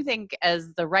you think, as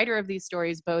the writer of these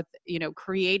stories, both,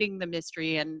 creating the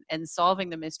mystery and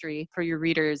solving the mystery for your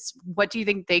readers, what do you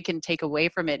think they can take away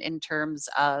from it in terms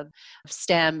of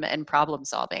STEM and problem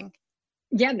solving?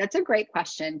 Yeah, that's a great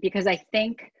question, because I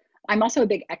think I'm also a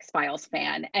big X-Files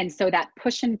fan. And so that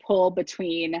push and pull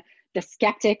between the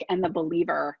skeptic and the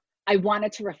believer, I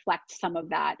wanted to reflect some of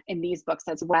that in these books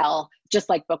as well, just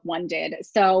like book one did.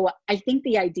 So I think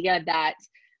the idea that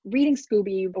reading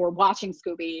Scooby or watching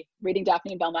Scooby, reading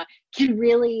Daphne and Velma, can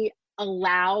really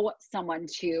allow someone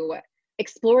to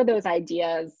explore those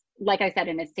ideas, like I said,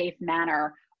 in a safe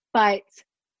manner, but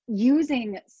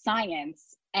using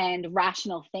science and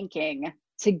rational thinking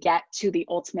to get to the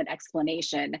ultimate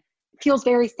explanation feels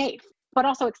very safe, but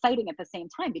also exciting at the same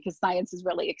time, because science is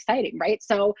really exciting, right?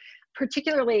 So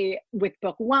particularly with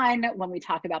book one, when we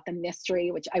talk about the mystery,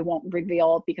 which I won't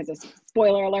reveal because of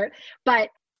spoiler alert, but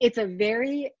it's a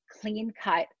very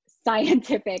clean-cut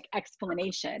scientific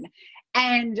explanation.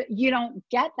 And you don't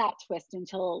get that twist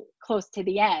until close to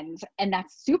the end. And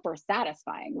that's super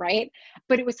satisfying, right?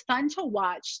 But it was fun to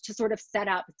watch, to sort of set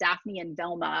up Daphne and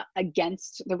Velma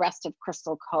against the rest of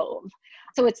Crystal Cove.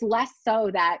 So it's less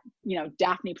so that,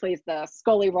 Daphne plays the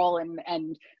Scully role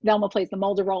and Velma plays the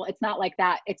Mulder role. It's not like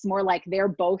that. It's more like they're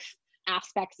both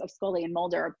aspects of Scully and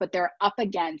Mulder, but they're up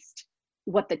against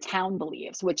what the town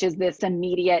believes, which is this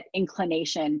immediate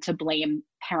inclination to blame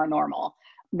paranormal,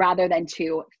 rather than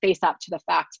to face up to the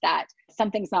fact that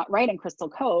something's not right in Crystal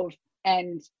Cove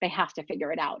and they have to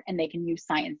figure it out, and they can use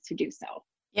science to do so.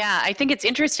 Yeah, I think it's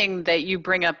interesting that you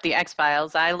bring up the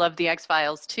X-Files. I love the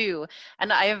X-Files too.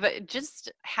 And I've just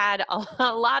had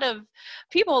a lot of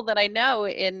people that I know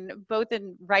both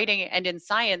in writing and in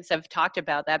science have talked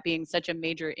about that being such a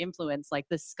major influence. Like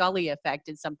the Scully effect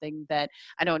is something that,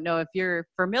 I don't know if you're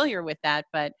familiar with that,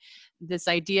 but this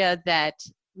idea that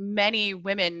many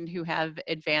women who have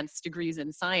advanced degrees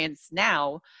in science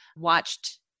now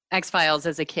watched X-Files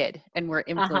as a kid and were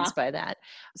influenced by that.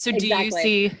 So do you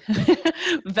see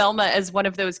Velma as one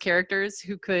of those characters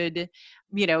who could,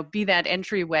 be that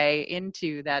entryway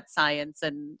into that science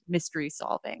and mystery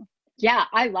solving? Yeah,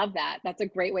 I love that. That's a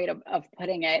great way of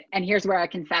putting it. And here's where I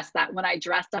confess that when I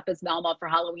dressed up as Velma for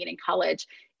Halloween in college,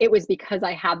 it was because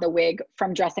I had the wig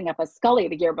from dressing up as Scully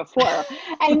the year before.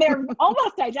 And they're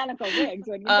almost identical wigs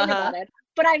when you think about it.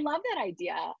 But I love that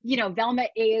idea. Velma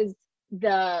is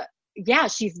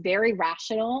she's very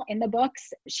rational in the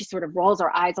books. She sort of rolls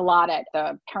her eyes a lot at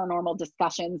the paranormal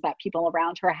discussions that people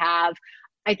around her have.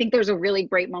 I think there's a really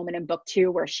great moment in book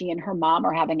two where she and her mom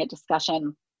are having a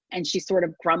discussion, and she sort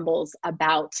of grumbles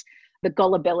about the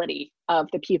gullibility of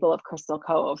the people of Crystal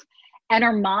Cove. And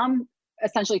her mom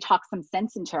essentially talks some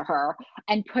sense into her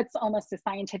and puts almost a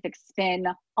scientific spin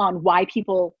on why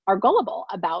people are gullible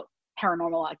about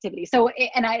paranormal activity. So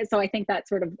I think that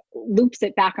sort of loops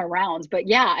it back around. But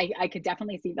yeah, I could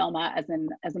definitely see Velma as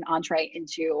an entree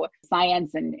into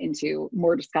science and into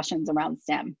more discussions around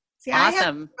STEM. See, awesome. I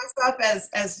have dressed up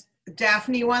as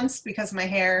Daphne once because my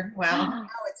hair, now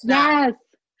it's not. Yes.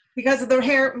 Because of the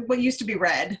hair, what used to be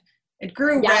red. It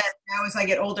grew red. Now as I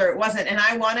get older, it wasn't. And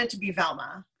I wanted to be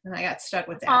Velma, and I got stuck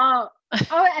with that. Oh,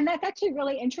 and that's actually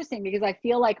really interesting, because I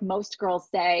feel like most girls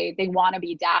say they want to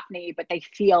be Daphne, but they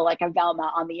feel like a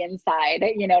Velma on the inside,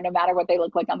 no matter what they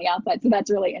look like on the outside. So that's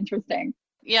really interesting.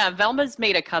 Yeah, Velma's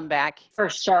made a comeback. For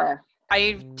sure.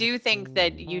 I do think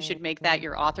that you should make that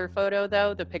your author photo,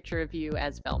 though, the picture of you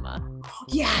as Velma.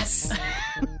 Yes.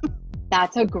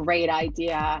 That's a great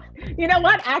idea. You know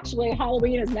what? Actually,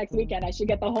 Halloween is next weekend. I should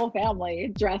get the whole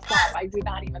family dressed up. I do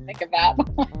not even think of that.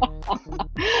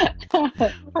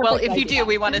 Well, if you idea. do,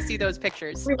 we want to see those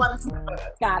pictures. We want to see the photos.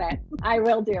 Got it. I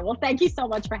will do. Well, thank you so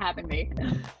much for having me.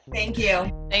 Thank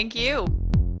you. Thank you.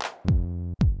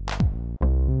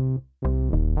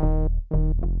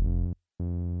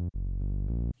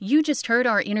 You just heard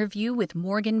our interview with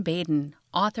Morgan Baden,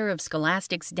 author of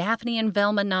Scholastic's Daphne and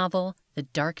Velma novel, The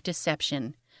Dark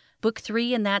Deception. Book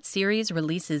 3 in that series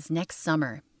releases next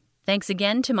summer. Thanks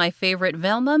again to my favorite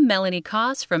Velma, Melanie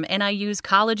Koss from NIU's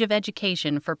College of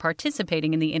Education, for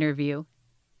participating in the interview.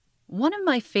 One of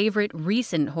my favorite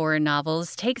recent horror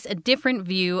novels takes a different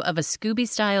view of a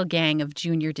Scooby-style gang of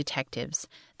junior detectives.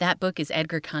 That book is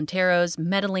Edgar Contero's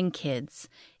Meddling Kids.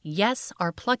 Yes,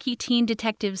 our plucky teen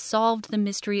detectives solved the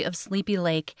mystery of Sleepy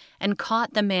Lake and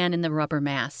caught the man in the rubber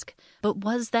mask. But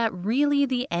was that really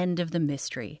the end of the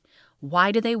mystery?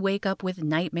 Why do they wake up with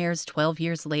nightmares 12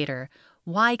 years later?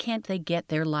 Why can't they get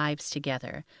their lives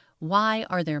together? Why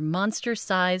are there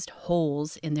monster-sized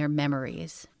holes in their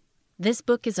memories? This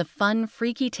book is a fun,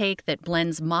 freaky take that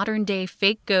blends modern-day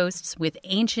fake ghosts with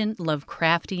ancient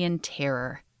Lovecraftian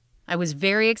terror. I was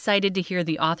very excited to hear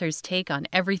the author's take on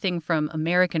everything from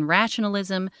American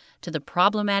rationalism to the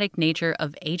problematic nature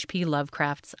of H.P.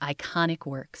 Lovecraft's iconic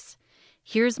works.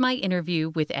 Here's my interview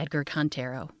with Edgar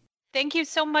Contero. Thank you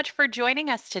so much for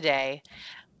joining us today.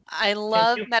 I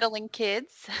love Meddling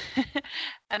Kids,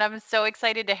 and I'm so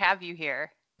excited to have you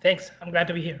here. Thanks. I'm glad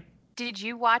to be here. Did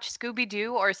you watch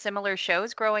Scooby-Doo or similar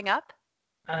shows growing up?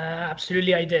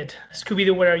 Absolutely, I did.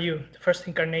 Scooby-Doo, Where Are You? The first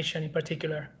incarnation in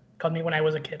particular caught me when I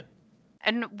was a kid.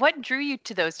 And what drew you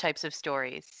to those types of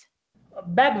stories?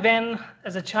 Back then,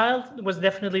 as a child, it was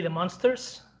definitely the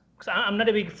monsters. 'Cause I'm not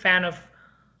a big fan of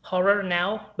horror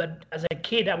now, but as a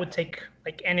kid, I would take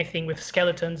like anything with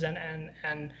skeletons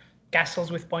and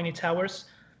castles with pointy towers.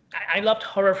 I loved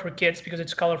horror for kids because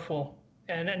it's colorful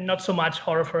and not so much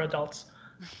horror for adults.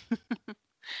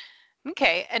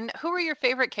 Okay, and who were your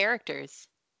favorite characters?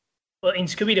 Well, in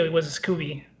Scooby-Doo, it was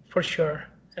Scooby, for sure.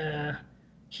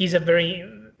 He's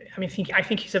I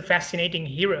think he's a fascinating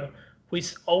hero who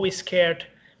is always scared,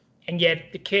 and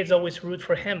yet the kids always root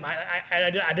for him.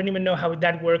 I don't even know how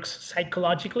that works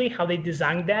psychologically, how they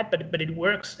designed that, but it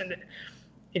works, and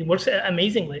it works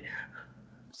amazingly.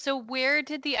 So where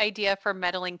did the idea for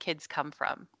Meddling Kids come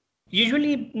from?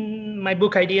 Usually, my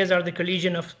book ideas are the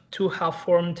collision of two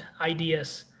half-formed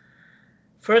ideas.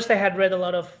 First, I had read a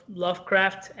lot of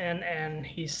Lovecraft and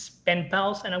his pen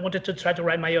pals, and I wanted to try to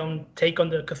write my own take on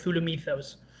the Cthulhu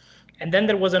mythos. And then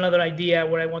there was another idea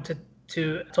where I wanted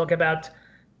to talk about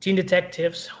teen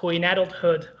detectives who in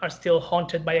adulthood are still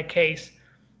haunted by a case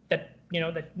that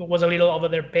was a little over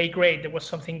their pay grade. There was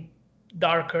something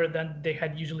darker than they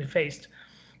had usually faced.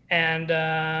 And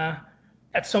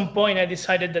at some point, I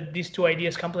decided that these two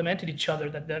ideas complemented each other,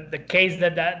 that the case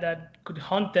that could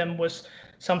haunt them was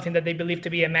something that they believed to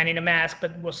be a man in a mask,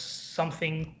 but was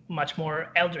something much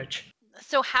more eldritch.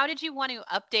 So how did you want to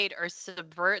update or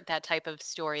subvert that type of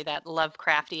story, that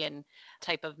Lovecraftian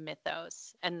type of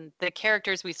mythos, and the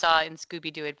characters we saw in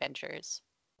Scooby-Doo Adventures?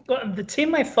 Well, the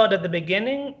team I thought at the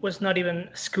beginning was not even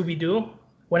Scooby-Doo.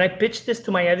 When I pitched this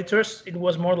to my editors, it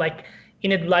was more like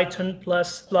Enid Blyton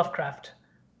plus Lovecraft.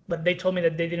 But they told me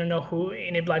that they didn't know who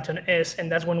Enid Blyton is,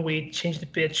 and that's when we changed the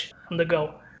pitch on the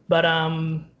go. But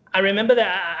I remember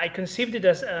that I conceived it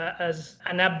as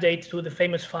an update to the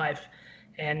Famous Five.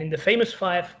 And in the Famous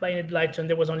Five by Enid Blyton,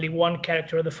 there was only one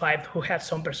character of the five who had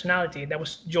some personality. That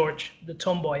was George, the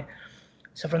tomboy.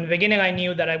 So from the beginning, I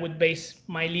knew that I would base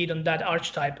my lead on that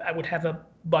archetype. I would have a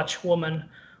butch woman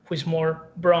who is more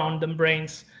brawn than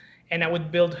brains, and I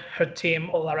would build her team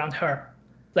all around her.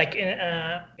 Like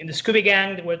in the Scooby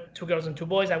Gang, there were 2 girls and 2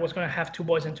 boys. I was going to have 2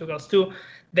 boys and 2 girls too.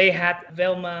 They had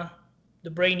Velma, the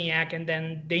brainiac, and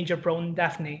then danger-prone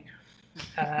Daphne.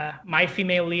 My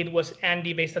female lead was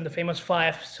Andy, based on the Famous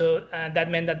Five. So that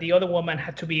meant that the other woman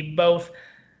had to be both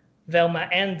Velma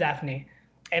and Daphne.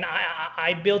 And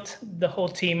I built the whole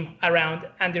team around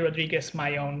Andy Rodriguez,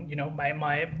 my own,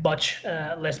 my butch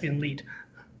lesbian lead.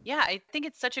 Yeah, I think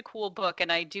it's such a cool book,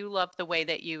 and I do love the way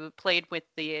that you played with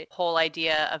the whole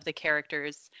idea of the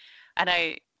characters. And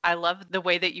I love the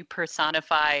way that you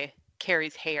personify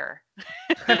Carrie's hair.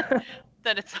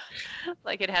 That it's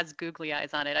like it has googly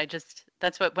eyes on it.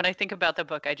 When I think about the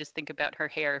book, I just think about her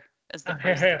hair as the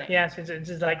first thing. Yes,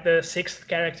 it's like the 6th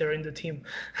character in the team.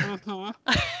 Mm-hmm.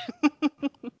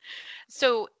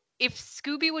 So if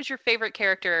Scooby was your favorite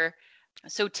character,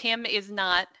 so Tim is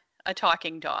not a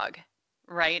talking dog,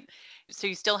 right? So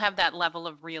you still have that level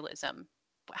of realism.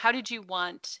 How did you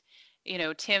want,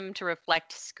 Tim to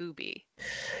reflect Scooby?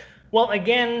 Well,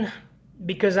 again,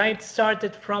 because I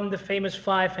started from the Famous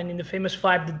Five, and in the Famous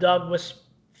Five, the dog was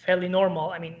fairly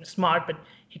normal. I mean, smart, but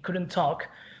he couldn't talk.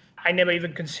 I never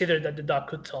even considered that the dog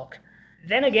could talk.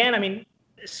 Then again, I mean,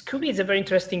 Scooby is a very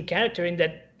interesting character in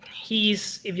that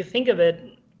he's, if you think of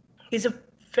it, he's a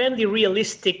fairly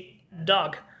realistic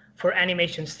dog for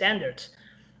animation standards.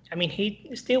 I mean,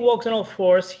 he still walks on all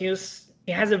fours. He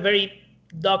has a very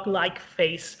dog-like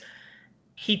face.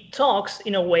 He talks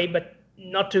in a way, but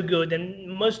not too good. And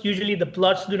most usually the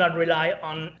plots do not rely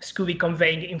on Scooby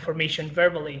conveying information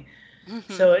verbally.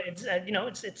 Mm-hmm. So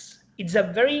it's a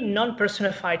very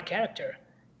non-personified character,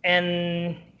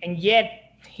 and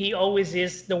yet he always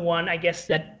is the one, I guess,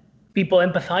 that people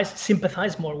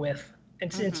sympathize more with.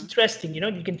 It's interesting,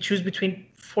 you can choose between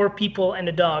 4 people and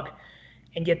a dog,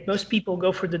 and yet most people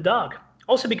go for the dog.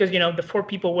 Also because, the 4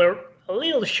 people were a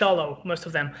little shallow, most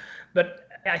of them. But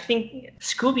I think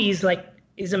Scooby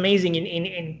is amazing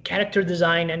in character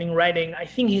design and in writing. I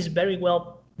think he's very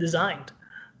well designed.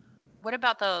 What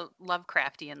about the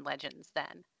Lovecraftian legends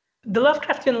then? The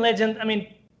Lovecraftian legend, I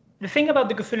mean, the thing about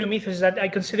the Cthulhu myth is that I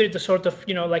consider it a sort of,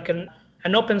 like an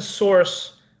open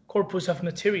source corpus of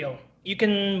material. You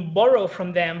can borrow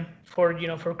from them for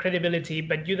credibility,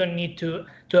 but you don't need to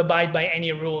abide by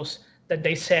any rules that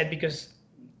they said, because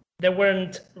there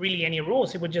weren't really any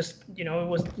rules. It was just,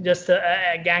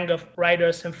 a gang of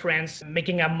writers and friends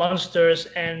making up monsters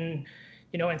and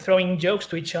throwing jokes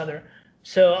to each other.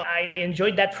 So I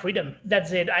enjoyed that freedom.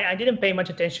 That's it. I didn't pay much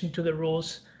attention to the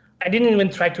rules. I didn't even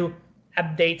try to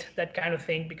update that kind of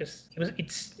thing, because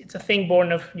it's a thing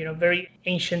born of very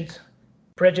ancient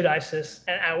prejudices,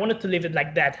 and I wanted to leave it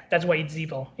like that. That's why it's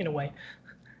evil in a way.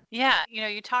 Yeah,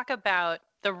 you talk about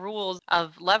the rules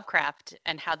of Lovecraft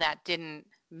and how that didn't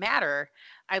matter.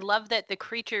 I love that the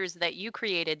creatures that you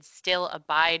created still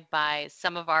abide by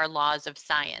some of our laws of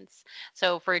science.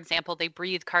 So, for example, they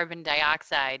breathe carbon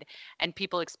dioxide and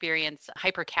people experience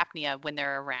hypercapnia when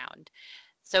they're around.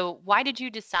 So why did you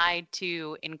decide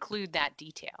to include that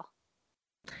detail?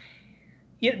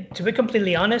 Yeah, to be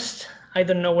completely honest, I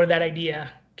don't know where that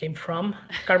idea came from.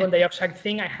 Carbon dioxide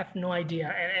thing, I have no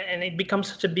idea. And it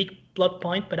becomes such a big plot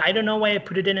point, but I don't know why I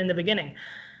put it in the beginning.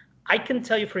 I can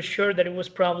tell you for sure that it was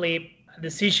probably a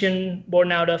decision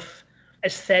born out of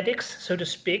aesthetics, so to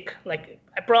speak. Like,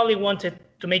 I probably wanted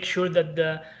to make sure that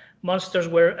the monsters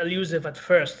were elusive at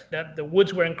first, that the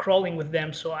woods weren't crawling with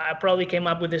them. So I probably came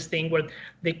up with this thing where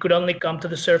they could only come to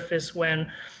the surface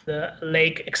when the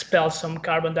lake expels some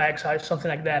carbon dioxide, something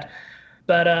like that.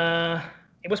 But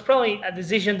it was probably a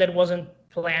decision that wasn't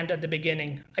planned at the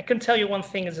beginning. I can tell you one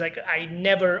thing is I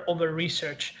never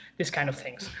over-research these kind of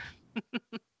things.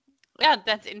 Yeah,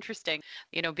 that's interesting.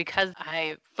 Because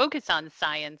I focus on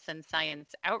science and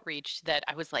science outreach, that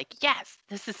I was like, yes,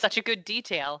 this is such a good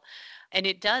detail. And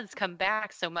it does come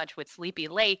back so much with Sleepy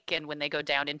Lake, and when they go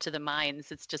down into the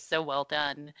mines, it's just so well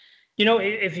done.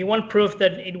 If you want proof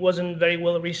that it wasn't very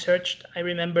well researched, I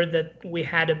remember that we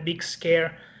had a big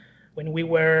scare when we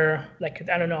were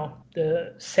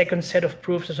the second set of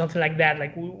proofs or something like that.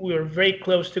 Like we were very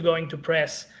close to going to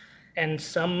press, and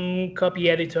some copy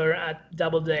editor at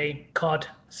Doubleday caught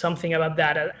something about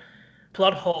that, a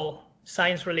plot hole,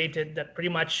 science related, that pretty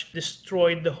much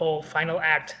destroyed the whole final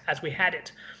act as we had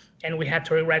it. And we had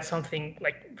to rewrite something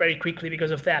very quickly because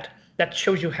of that. That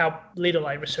shows you how little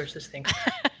I research this thing.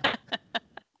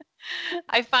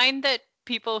 I find that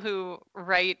people who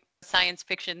write science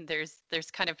fiction,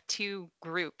 there's kind of 2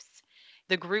 groups.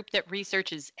 The group that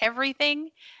researches everything,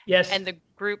 yes, and the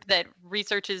group that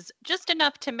researches just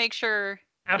enough to make sure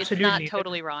Absolutely. It's not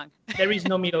totally wrong. There is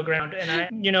no middle ground. And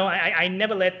I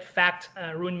never let fact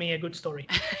ruin me a good story.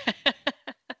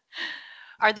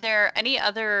 Are there any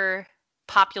other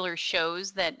popular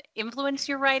shows that influence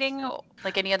your writing,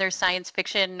 like any other science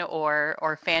fiction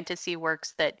or fantasy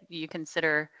works that you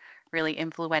consider really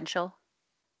influential?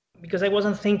 Because I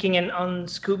wasn't thinking on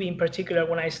Scooby in particular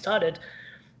when I started.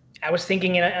 I was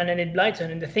thinking on Enid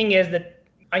Blyton. And the thing is that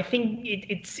I think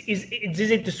it's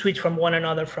easy to switch from one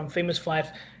another, from Famous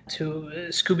Five to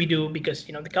Scooby-Doo, because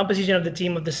the composition of the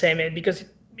team of the same, because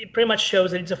it pretty much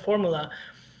shows that it's a formula.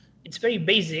 It's very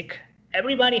basic.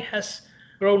 Everybody has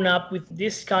grown up with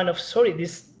this kind of story,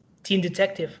 this teen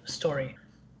detective story.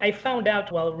 I found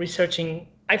out while researching,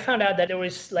 that there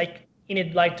was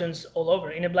Enid Blytons all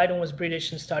over. Enid Blyton was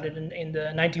British and started in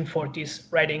the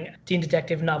 1940s writing teen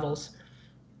detective novels.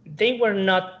 They were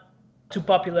not too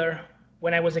popular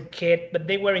when I was a kid, but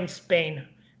they were in Spain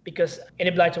because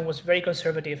Enid Blyton was very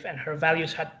conservative and her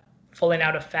values had fallen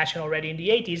out of fashion already in the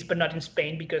 80s, but not in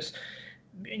Spain because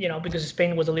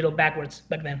Spain was a little backwards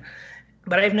back then.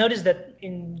 But I've noticed that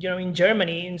in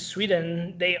Germany, in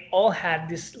Sweden, they all had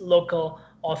this local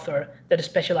author that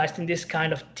specialized in this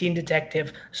kind of teen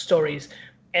detective stories.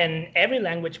 And every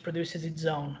language produces its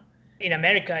own. In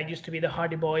America, it used to be the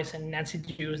Hardy Boys and Nancy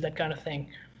Drews, that kind of thing.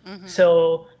 Mm-hmm.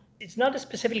 So it's not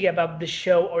specifically about the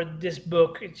show or this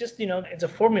book. It's just, it's a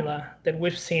formula that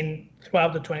we've seen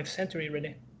throughout the 20th century,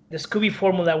 really. The Scooby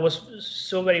formula was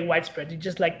so very widespread. It's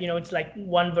just like, it's like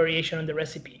one variation on the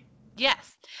recipe.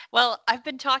 Yes. Well, I've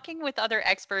been talking with other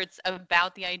experts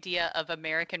about the idea of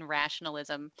American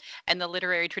rationalism and the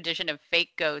literary tradition of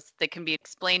fake ghosts that can be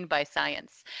explained by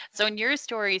science. So in your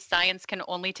story, science can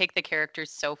only take the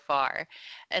characters so far.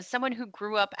 As someone who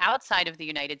grew up outside of the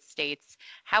United States,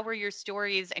 how were your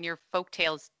stories and your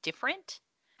folktales different?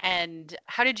 And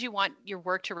how did you want your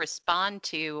work to respond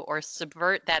to or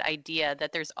subvert that idea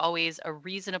that there's always a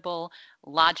reasonable,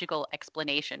 logical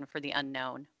explanation for the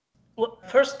unknown? Well,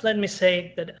 first, let me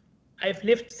say that I've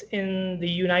lived in the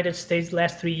United States the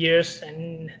last 3 years,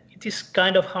 and it is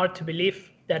kind of hard to believe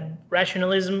that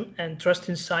rationalism and trust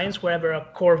in science were ever a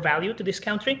core value to this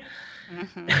country.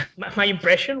 Mm-hmm. my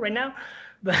impression right now.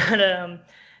 But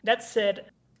that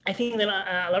said, I think that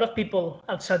a lot of people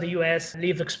outside the US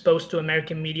live exposed to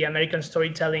American media, American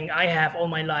storytelling. I have all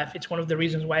my life. It's one of the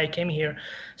reasons why I came here.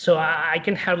 So I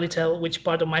can hardly tell which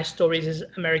part of my stories is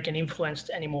American influenced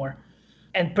anymore.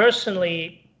 And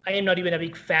personally, I am not even a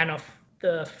big fan of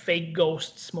the fake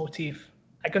ghosts motif.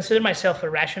 I consider myself a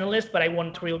rationalist, but I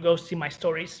want real ghosts in my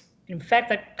stories. In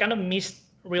fact, I kind of missed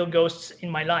real ghosts in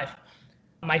my life.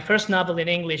 My first novel in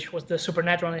English was The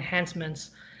Supernatural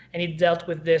Enhancements, and it dealt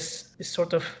with this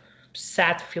sort of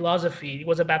sad philosophy. It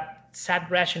was about sad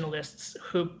rationalists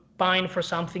who pine for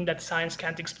something that science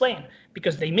can't explain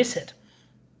because they miss it.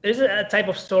 There's a type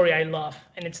of story I love,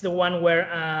 and it's the one where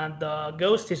the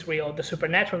ghost is real, the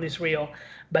supernatural is real,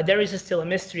 but there is still a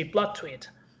mystery plot to it.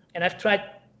 And I've tried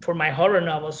for my horror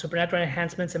novels, Supernatural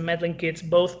Enhancements and Meddling Kids,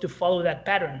 both to follow that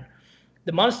pattern.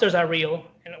 The monsters are real,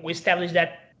 and we established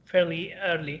that fairly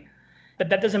early, but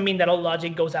that doesn't mean that all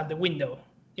logic goes out the window.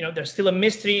 There's still a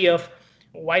mystery of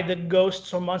why the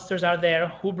ghosts or monsters are there,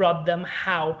 who brought them,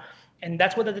 how, and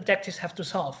that's what the detectives have to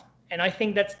solve. And I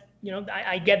think that's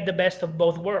I get the best of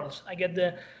both worlds. I get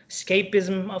the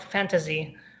escapism of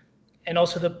fantasy and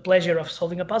also the pleasure of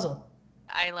solving a puzzle.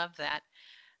 I love that.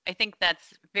 I think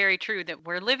that's very true, that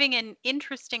we're living in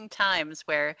interesting times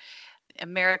where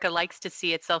America likes to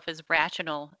see itself as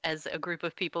rational, as a group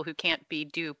of people who can't be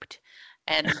duped.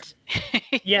 And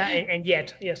yeah, and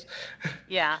yet, yes.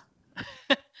 Yeah.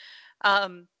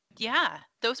 Yeah,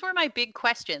 those were my big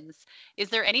questions. Is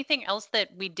there anything else that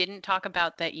we didn't talk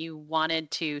about that you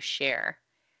wanted to share?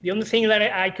 The only thing that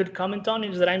I could comment on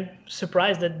is that I'm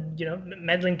surprised that,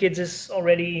 Meddling Kids is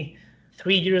already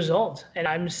 3 years old, and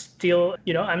I'm still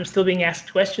being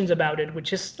asked questions about it,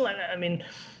 which is,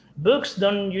 books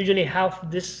don't usually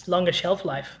have this long a shelf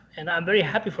life, and I'm very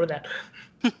happy for that.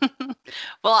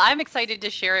 Well, I'm excited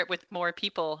to share it with more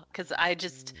people because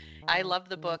I love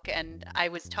the book. And I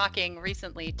was talking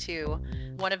recently to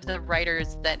one of the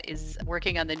writers that is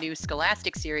working on the new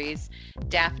Scholastic series,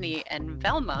 Daphne and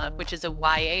Velma, which is a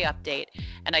YA update.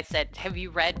 And I said, have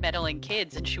you read Meddling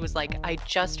Kids? And she was like, I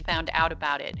just found out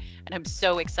about it. And I'm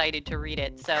so excited to read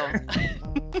it. So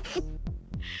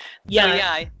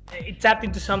yeah, it tapped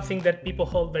into something that people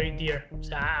hold very dear.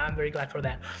 So I'm very glad for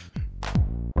that.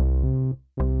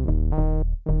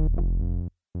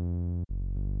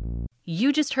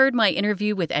 You just heard my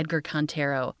interview with Edgar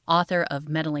Cantero, author of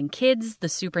Meddling Kids, The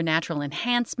Supernatural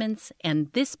Enhancements, and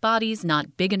This Body's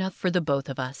Not Big Enough for the Both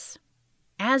of Us.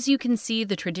 As you can see,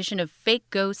 the tradition of fake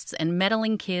ghosts and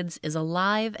meddling kids is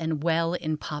alive and well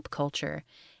in pop culture.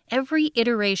 Every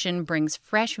iteration brings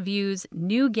fresh views,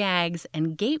 new gags,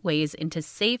 and gateways into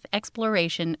safe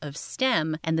exploration of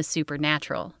STEM and the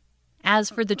supernatural. As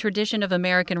for the tradition of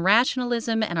American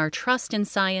rationalism and our trust in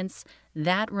science,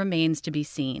 that remains to be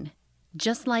seen.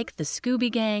 Just like the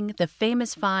Scooby Gang, the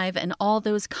Famous Five, and all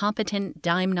those competent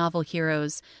dime novel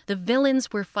heroes, the villains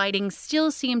we're fighting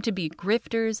still seem to be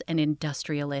grifters and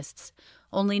industrialists,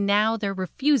 only now they're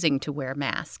refusing to wear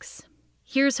masks.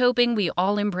 Here's hoping we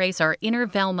all embrace our inner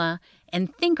Velma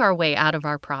and think our way out of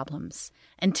our problems.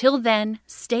 Until then,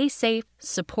 stay safe,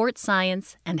 support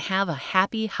science, and have a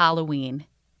happy Halloween.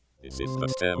 This is the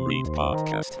STEM Read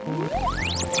Podcast.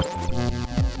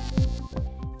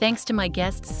 Thanks to my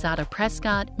guests Sada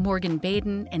Prescott, Morgan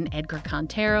Baden, and Edgar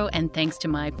Cantero, and thanks to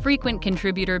my frequent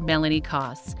contributor Melanie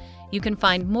Koss. You can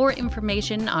find more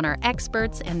information on our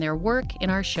experts and their work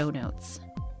in our show notes.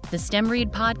 The STEM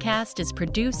Read podcast is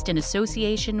produced in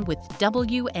association with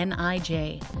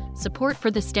WNIJ. Support for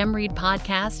the STEM Read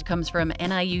podcast comes from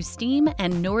NIU STEAM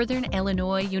and Northern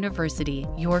Illinois University.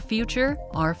 Your future,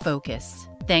 our focus.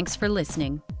 Thanks for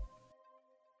listening.